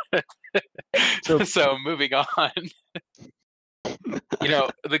 So moving on.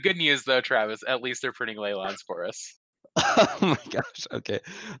 The good news though, Travis, at least they're printing Leylons for us. Oh my gosh. Okay.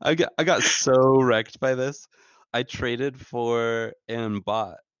 I got so wrecked by this. I traded for and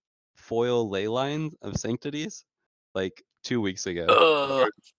bought foil ley lines of Sanctities like 2 weeks ago. Ugh. Or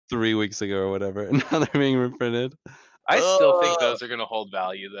 3 weeks ago or whatever. And now they're being reprinted. I still think those are gonna hold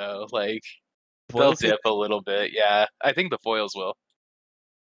value though. Like Foils they'll dip a little bit. Yeah, I think the foils will.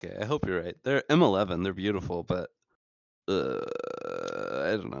 Okay, I hope you're right. They're M11. They're beautiful, but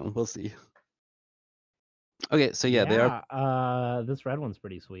I don't know. We'll see. Okay, so yeah, they are. This red one's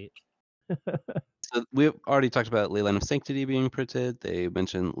pretty sweet. So we've already talked about Leyline of Sanctity being printed. They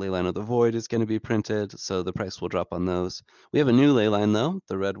mentioned Leyline of the Void is going to be printed, so the price will drop on those. We have a new Leyline though,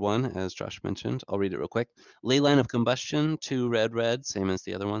 the red one, as Josh mentioned. I'll read it real quick. Leyline of Combustion, 2 red, same as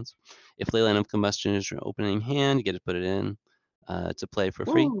the other ones. If Leyline of Combustion is your opening hand, you get to put it in to play for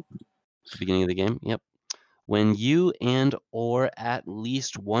free at the beginning of the game. Yep. When you and or at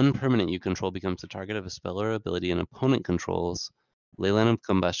least one permanent you control becomes the target of a spell or ability an opponent controls, Leyline of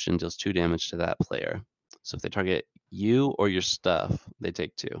Combustion deals 2 damage to that player. So if they target you or your stuff, they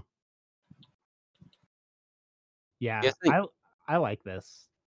take 2. Yeah, Yes, I like this.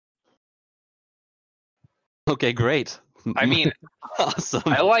 Okay, great. I mean, awesome.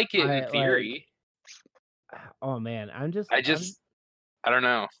 I like it in theory. Oh man, I don't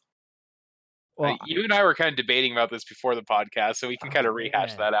know. Well, you and I were kind of debating about this before the podcast, so we can kind of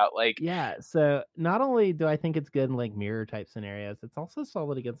rehash that out. Like, yeah. So not only do I think it's good in like mirror type scenarios, it's also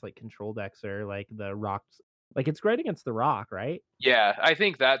solid against like control decks or like the rocks. Like it's great against the rock, right? Yeah, I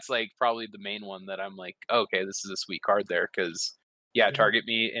think that's like probably the main one that I'm like, okay, this is a sweet card there because target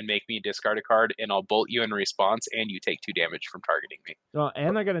me and make me discard a card, and I'll bolt you in response, and you take 2 damage from targeting me. Well,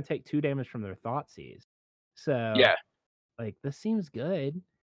 and they're gonna take 2 damage from their Thoughtseize. So yeah, like this seems good.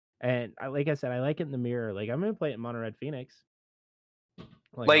 And like I said, I like it in the mirror. Like I'm gonna play it in Mono Red Phoenix.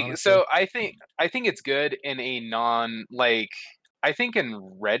 Like so, I think it's good in a I think in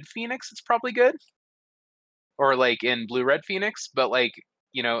Red Phoenix it's probably good, or like in Blue Red Phoenix. But like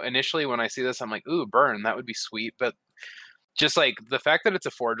initially when I see this, I'm like, ooh, burn, that would be sweet. But just like the fact that it's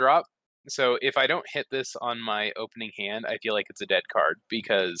a 4-drop, so if I don't hit this on my opening hand, I feel like it's a dead card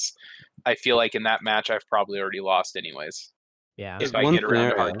because I feel like in that match I've probably already lost anyways. Yeah. If I get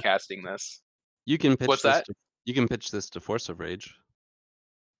around to hard casting this. You can pitch What's that? You can pitch this to Force of Rage.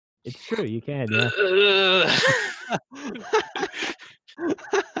 It's true, you can, yeah.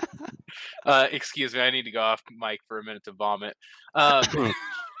 Excuse me, I need to go off mic for a minute to vomit.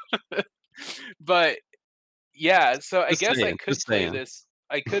 But yeah, so I guess I could play this.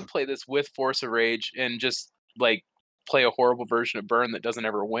 I could play this with Force of Rage and just like play a horrible version of Burn that doesn't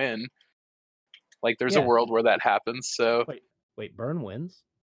ever win. Like there's a world where that happens. So wait, Burn wins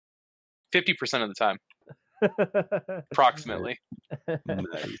 50% of the time, approximately.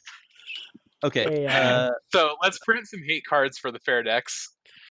 Nice. Okay, so let's print some hate cards for the fair decks.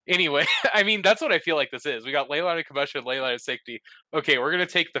 Anyway, I mean that's what I feel like this is. We got Leyline of Combustion, Leyline of Sanctity. Okay, we're gonna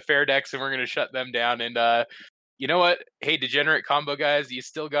take the fair decks and we're gonna shut them down. And you know what? Hey, Degenerate Combo guys, you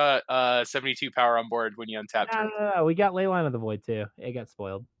still got 72 power on board when you untap. No, we got Leyline of the Void too. It got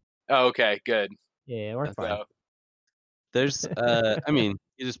spoiled. Oh, okay, good. Yeah, we're fine. There's, I mean,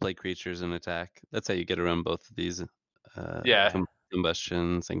 you just play creatures and attack. That's how you get around both of these.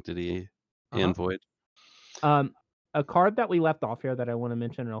 Combustion, Sanctity, and Void. A card that we left off here that I want to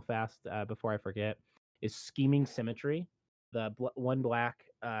mention real fast before I forget is Scheming Symmetry. The 1 black,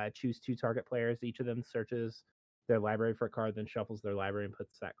 choose 2 target players. Each of them searches their library for a card, then shuffles their library and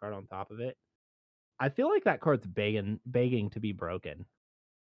puts that card on top of it. I feel like that card's begging to be broken.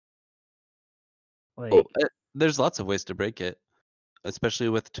 Like, there's lots of ways to break it, especially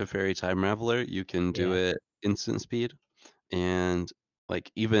with Teferi Time Raveler. You can do it instant speed, and like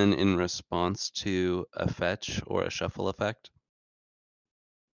even in response to a fetch or a shuffle effect.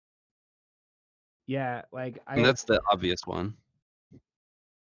 Yeah, like and that's the obvious one.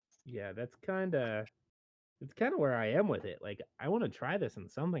 Yeah, it's kind of where I am with it. Like I want to try this in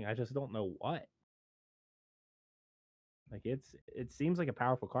something, I just don't know what. Like it seems like a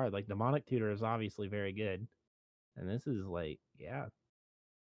powerful card. Like Demonic Tutor is obviously very good, and this is like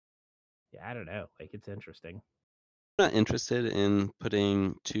I don't know. Like it's interesting. I'm not interested in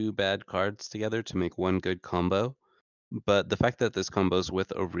putting 2 bad cards together to make 1 good combo, but the fact that this combo's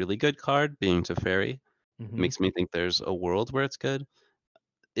with a really good card, being Teferi, makes me think there's a world where it's good.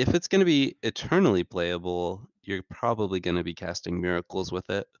 If it's going to be eternally playable, you're probably going to be casting miracles with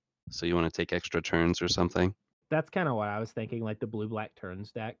it, so you want to take extra turns or something. That's kind of what I was thinking. Like the blue-black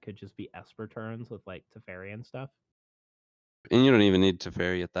turns deck could just be Esper turns with like Teferi and stuff. And you don't even need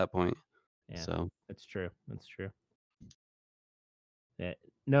Teferi at that point. Yeah, so that's true. That's true.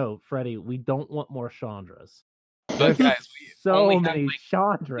 No, Freddie, we don't want more Chandras. But guys, we so only many have,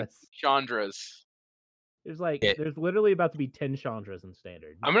 Chandras. Chandras. There's literally about to be 10 Chandras in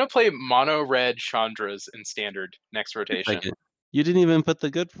standard. I'm gonna play mono red Chandras in standard next rotation. You didn't even put the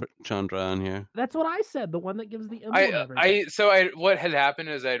good Chandra on here. That's what I said. The one that gives the emblem. What had happened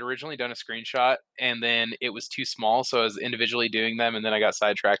is I had originally done a screenshot and then it was too small, so I was individually doing them, and then I got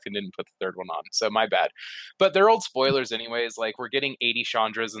sidetracked and didn't put the third one on. So my bad. But they're old spoilers anyways. Like, we're getting 80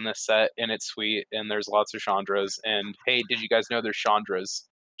 Chandras in this set, and it's sweet, and there's lots of Chandras. And hey, did you guys know there's Chandras?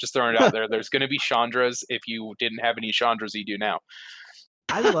 Just throwing it out there. There's going to be Chandras. If you didn't have any Chandras, you do now.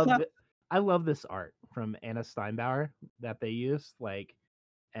 I love it. I love this art from Anna Steinbauer that they used, like,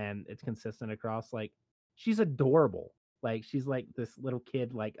 and it's consistent across. Like, she's adorable. Like, she's like this little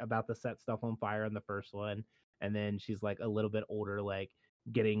kid, like, about to set stuff on fire in the first one, and then she's like a little bit older, like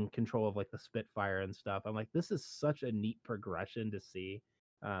getting control of like the Spitfire and stuff. I'm like, this is such a neat progression to see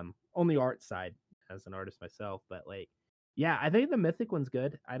on the art side as an artist myself. But like, yeah, I think the Mythic one's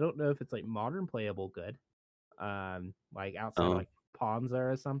good. I don't know if it's like modern playable good, like outside of like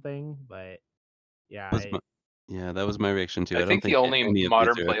Ponza or something, but yeah. That was my reaction too. I think the only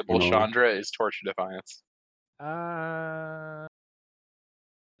modern playable Chandra is Torch of Defiance.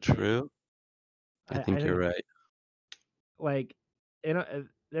 True. I think you're right. Like,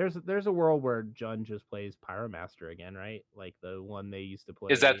 there's a world where Jund just plays Pyromaster again, right? Like the one they used to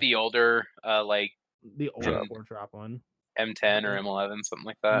play. Is that the older, the older 4-drop one? M10 or M11, something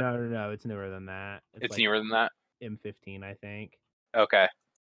like that? No, it's newer than that. It's like newer than that? M15, I think. Okay.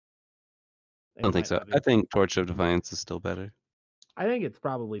 I don't think so. I think Torch of Defiance is still better. I think it's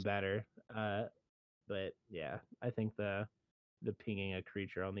probably better. But yeah, I think the pinging a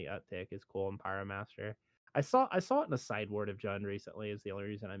creature on the uptick is cool in Pyromaster. I saw it in a sideboard of Jund recently, is the only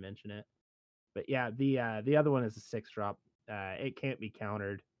reason I mention it. But yeah, the other one is a 6-drop. It can't be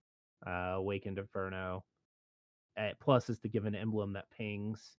countered. Awakened Inferno. Plus is to give an emblem that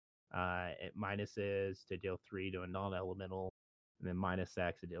pings. It minuses to deal 3 to a non-elemental, and then minus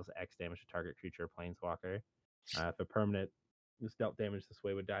X, it deals X damage to target creature or planeswalker. If a permanent is dealt damage this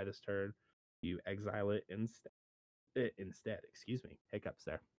way would die this turn, you exile it instead. Excuse me, hiccups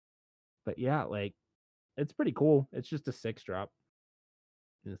there. But yeah, like, it's pretty cool. It's just a 6-drop.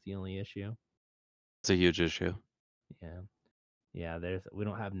 That's the only issue. It's a huge issue. Yeah. We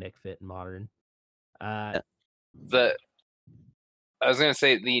don't have Nick Fit in Modern. I was gonna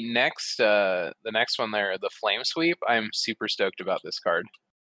say the next one there, the Flame Sweep. I'm super stoked about this card.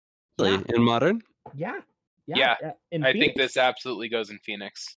 Really? In Modern? Yeah. I think this absolutely goes in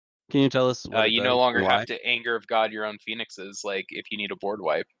Phoenix. Can you tell us? You no longer have to Anger of God your own Phoenixes, like if you need a board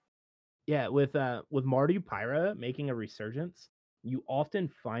wipe. Yeah, with Mardu Pyra making a resurgence, you often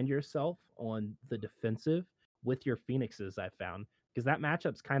find yourself on the defensive with your Phoenixes, I've found, because that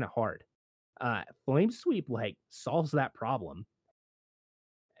matchup's kind of hard. Flame Sweep like solves that problem.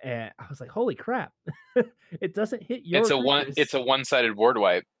 And I was like, holy crap. It doesn't hit your It's a one-sided board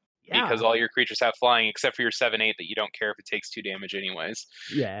wipe. Yeah. Because all your creatures have flying except for your 7/8 that you don't care if it takes 2 damage anyways.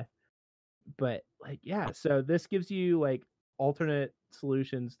 Yeah. But like, yeah, so this gives you like alternate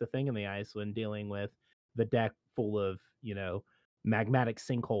solutions to Thing in the Ice when dealing with the deck full of, magmatic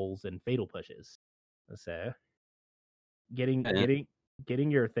sinkholes and fatal pushes. So getting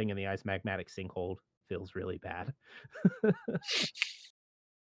your Thing in the Ice magmatic sinkhole feels really bad.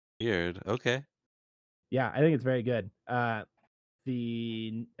 Weird. Okay. Yeah, I think it's very good.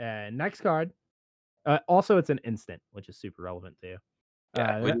 The next card, also it's an instant, which is super relevant too.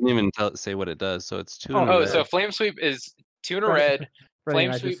 Yeah, we didn't even say what it does. So it's 2 in a red. So Flame Sweep is 2 in a red.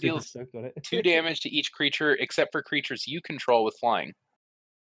 Flame Sweep deals 2 damage to each creature except for creatures you control with flying.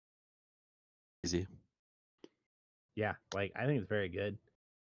 Easy. Yeah, like I think it's very good.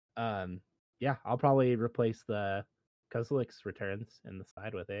 Yeah, I'll probably replace the Kozilek's Returns in the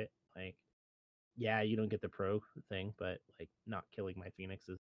side with it. Like, yeah, you don't get the pro thing, but like not killing my Phoenix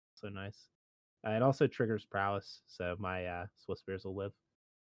is so nice. It also triggers Prowess, so my Swiss Spears will live.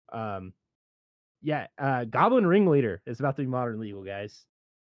 Goblin Ringleader is about to be modern legal, guys.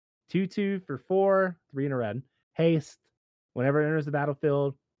 2/2 for 4, 3 in a red. Haste. Whenever it enters the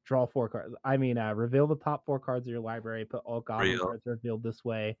battlefield, draw 4 cards. Reveal the top 4 cards of your library. Put all Goblin cards revealed this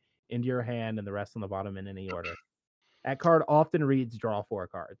way into your hand, and the rest on the bottom in any order. That card often reads draw 4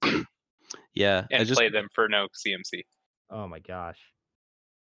 cards. Yeah, and play them for no CMC. Oh my gosh.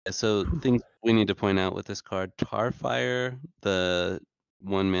 So things we need to point out with this card: Tarfire, the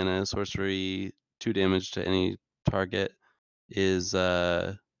 1 mana sorcery, 2 damage to any target, is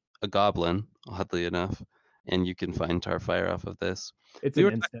a goblin, oddly enough, and you can find Tarfire off of this. It's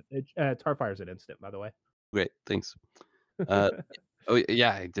an instant. Tarfire's an instant, by the way. Great, thanks. Oh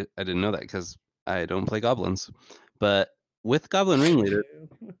yeah, I didn't know that because I don't play goblins. But with Goblin Ringleader,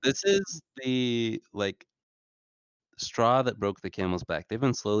 this is the straw that broke the camel's back. They've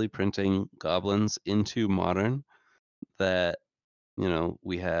been slowly printing goblins into Modern. That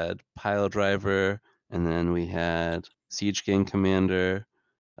we had Pile Driver, and then we had Siege Gang Commander.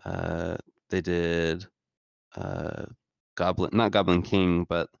 They did not Goblin King,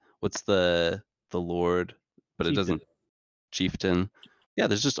 but what's the Lord? But Chieftain. It doesn't. Chieftain. Yeah,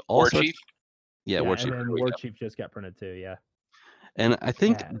 there's just all War sorts. Chief. Yeah, War Chief. And then War Chief just got printed too. Yeah. And I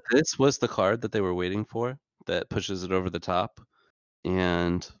think this was the card that they were waiting for that pushes it over the top.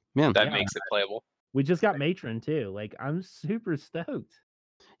 And man, that makes it playable. We just got Matron too. Like, I'm super stoked.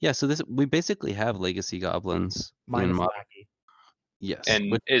 Yeah, so we basically have Legacy Goblins minus in Lackey. Yes.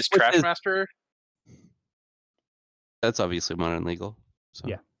 And is Trashmaster? That's obviously Modern legal. So.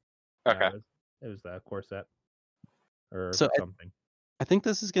 Yeah. Okay. It was the core set or so something. I think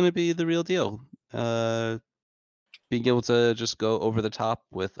this is going to be the real deal. Being able to just go over the top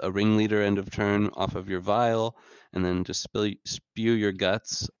with a Ringleader end of turn off of your Vial, and then just spew your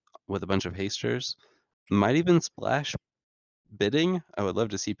guts with a bunch of hasters. Might even splash Bidding. I would love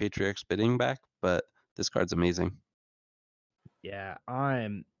to see Patriarch's Bidding back, but this card's amazing. Yeah,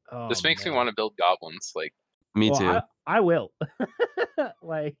 this makes me want to build goblins. Like, me too. I will.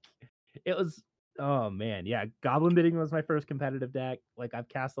 Like, it was. Oh man, yeah. Goblin Bidding was my first competitive deck. Like, I've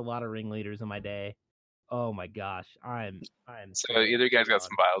cast a lot of Ringleaders in my day. Oh my gosh, I'm. So either you guys got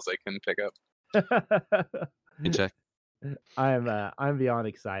some vials I can pick up. Good check. I'm beyond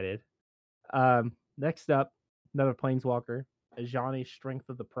excited. Next up, another Planeswalker, Ajani Strength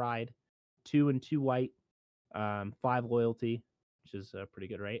of the Pride, 2 and 2 white, 5 loyalty, which is a pretty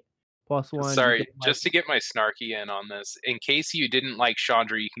good rate. +1. Sorry, just to get my snarky in on this, in case you didn't like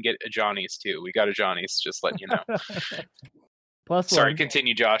Chandra, you can get Ajani's too. We got Ajani's, just letting you know. Sorry,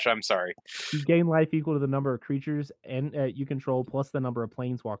 continue, Josh. I'm sorry. You gain life equal to the number of creatures and you control plus the number of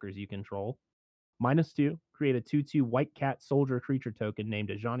Planeswalkers you control. -2, create a 2/2 white cat soldier creature token named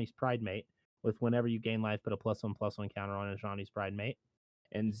Ajani's Pridemate. With whenever you gain life, put a +1/+1 counter on Ajani's Pridemate.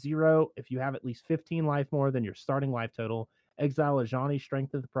 And 0, if you have at least 15 life more than your starting life total, exile Ajani's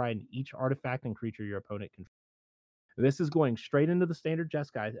Strength of the Pride and each artifact and creature your opponent controls. This is going straight into the standard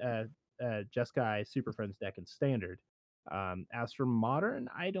Jeskai Super Friends deck in standard. As for Modern,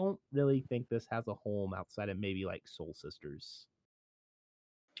 I don't really think this has a home outside of maybe like Soul Sisters.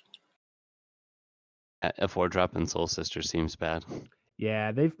 A 4-drop in Soul Sisters seems bad.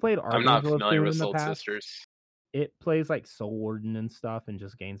 Yeah, they've played Archangel I'm not familiar with in the Soul past. Sisters. It plays like Soul Warden and stuff and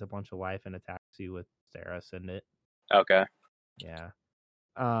just gains a bunch of life and attacks you with Saras in it. Okay. Yeah.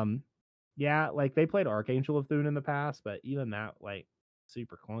 Yeah, like they played Archangel of Thune in the past, but even that, like,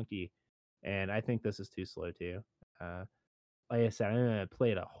 super clunky. And I think this is too slow too. Like I said, I'm gonna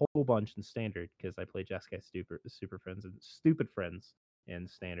play it a whole bunch in standard because I play Jeskai Super Friends and Stupid Friends in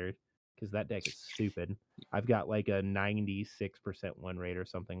standard because that deck is stupid. I've got like a 96% win rate or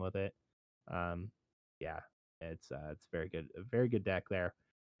something with it. Yeah, it's very good, a very good deck there.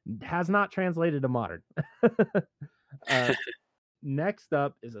 Has not translated to Modern. Next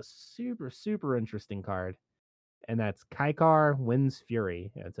up is a super interesting card, and that's Kaikar Wind's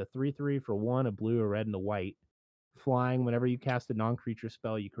Fury. It's a 3/3 for 1, a blue, a red, and a white. Flying, whenever you cast a non-creature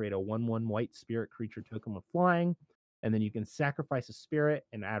spell, you create a 1/1 white spirit creature token with flying, and then you can sacrifice a spirit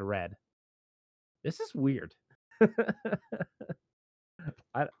and add red. This is weird.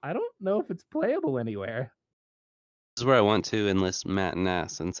 I don't know if it's playable anywhere. This is where I want to enlist Matt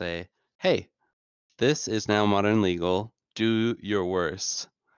Nass and say, hey, this is now Modern legal. Do your worst.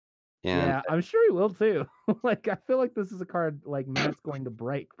 And yeah, I'm sure he will too. Like, I feel like this is a card like Matt's going to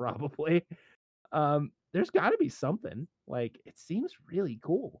break probably. There's got to be something. Like, it seems really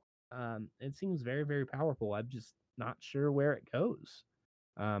cool. It seems very, very powerful. I'm just not sure where it goes.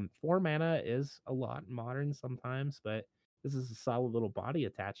 4 mana is a lot in Modern sometimes, but this is a solid little body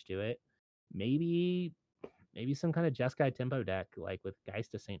attached to it. Maybe some kind of Jeskai tempo deck, like with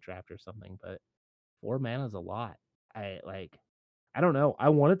Geist of Saint Trapt or something, but 4 mana is a lot. I don't know. I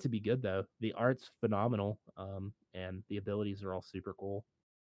want it to be good though. The art's phenomenal. And the abilities are all super cool.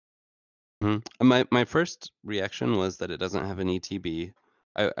 Mm-hmm. My first reaction was that it doesn't have an ETB.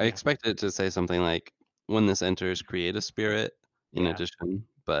 I expected it to say something like, when this enters, create a spirit in addition,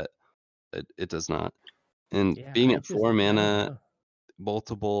 but it does not. And being at 4 mana,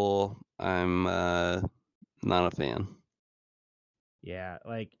 boltable, I'm not a fan. Yeah,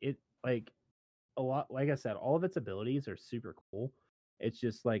 like a lot. Like I said, all of its abilities are super cool. It's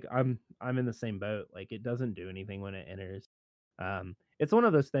just like I'm in the same boat. Like, it doesn't do anything when it enters. It's one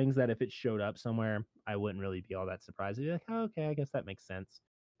of those things that if it showed up somewhere, I wouldn't really be all that surprised. I'd be like, oh, okay, I guess that makes sense.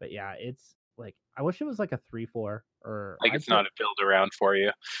 But yeah, it's like I wish it was like a 3-4 or like it's not a build around for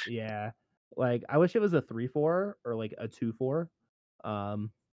you. Yeah, like I wish it was a 3-4 or like a 2-4.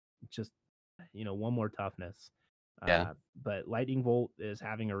 Just one more toughness. Yeah. But Lightning Bolt is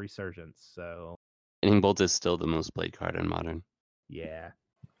having a resurgence, so Lightning Bolt is still the most played card in Modern. Yeah,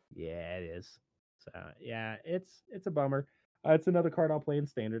 it is. So yeah, it's a bummer. It's another card I'll play in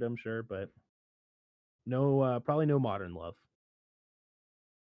Standard, I'm sure, but no, probably no Modern love.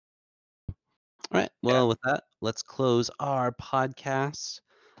 All right. Well, with that, let's close our podcast.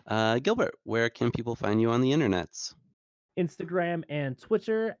 Gilbert, where can people find you on the internets? Instagram and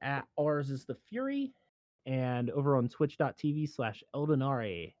Twitter at ours is the Fury, and over on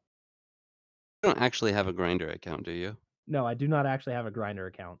twitch.tv/Eldenari. You don't actually have a Grinder account, do you? No, I do not actually have a Grinder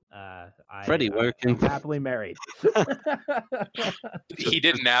account. Freddie, where can I'm happily married. He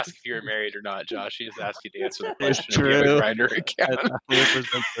didn't ask if you were married or not, Josh. He just asked you to answer the question. It's true. If you have a Grinder account.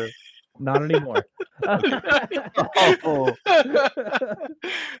 Not anymore. Oh.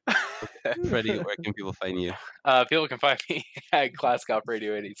 Freddie, where can people find you? People can find me at ClassCop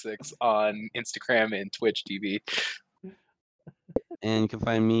Radio 86 on Instagram and Twitch TV. And you can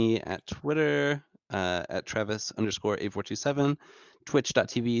find me at Twitter at Travis_8427,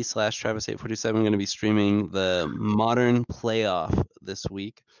 twitch.tv/Travis8427. I'm going to be streaming the Modern Playoff this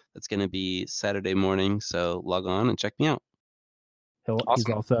week. That's going to be Saturday morning, so log on and check me out. He's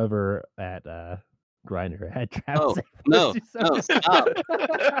also over at Grinder at Travis. No, stop.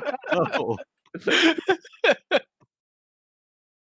 No.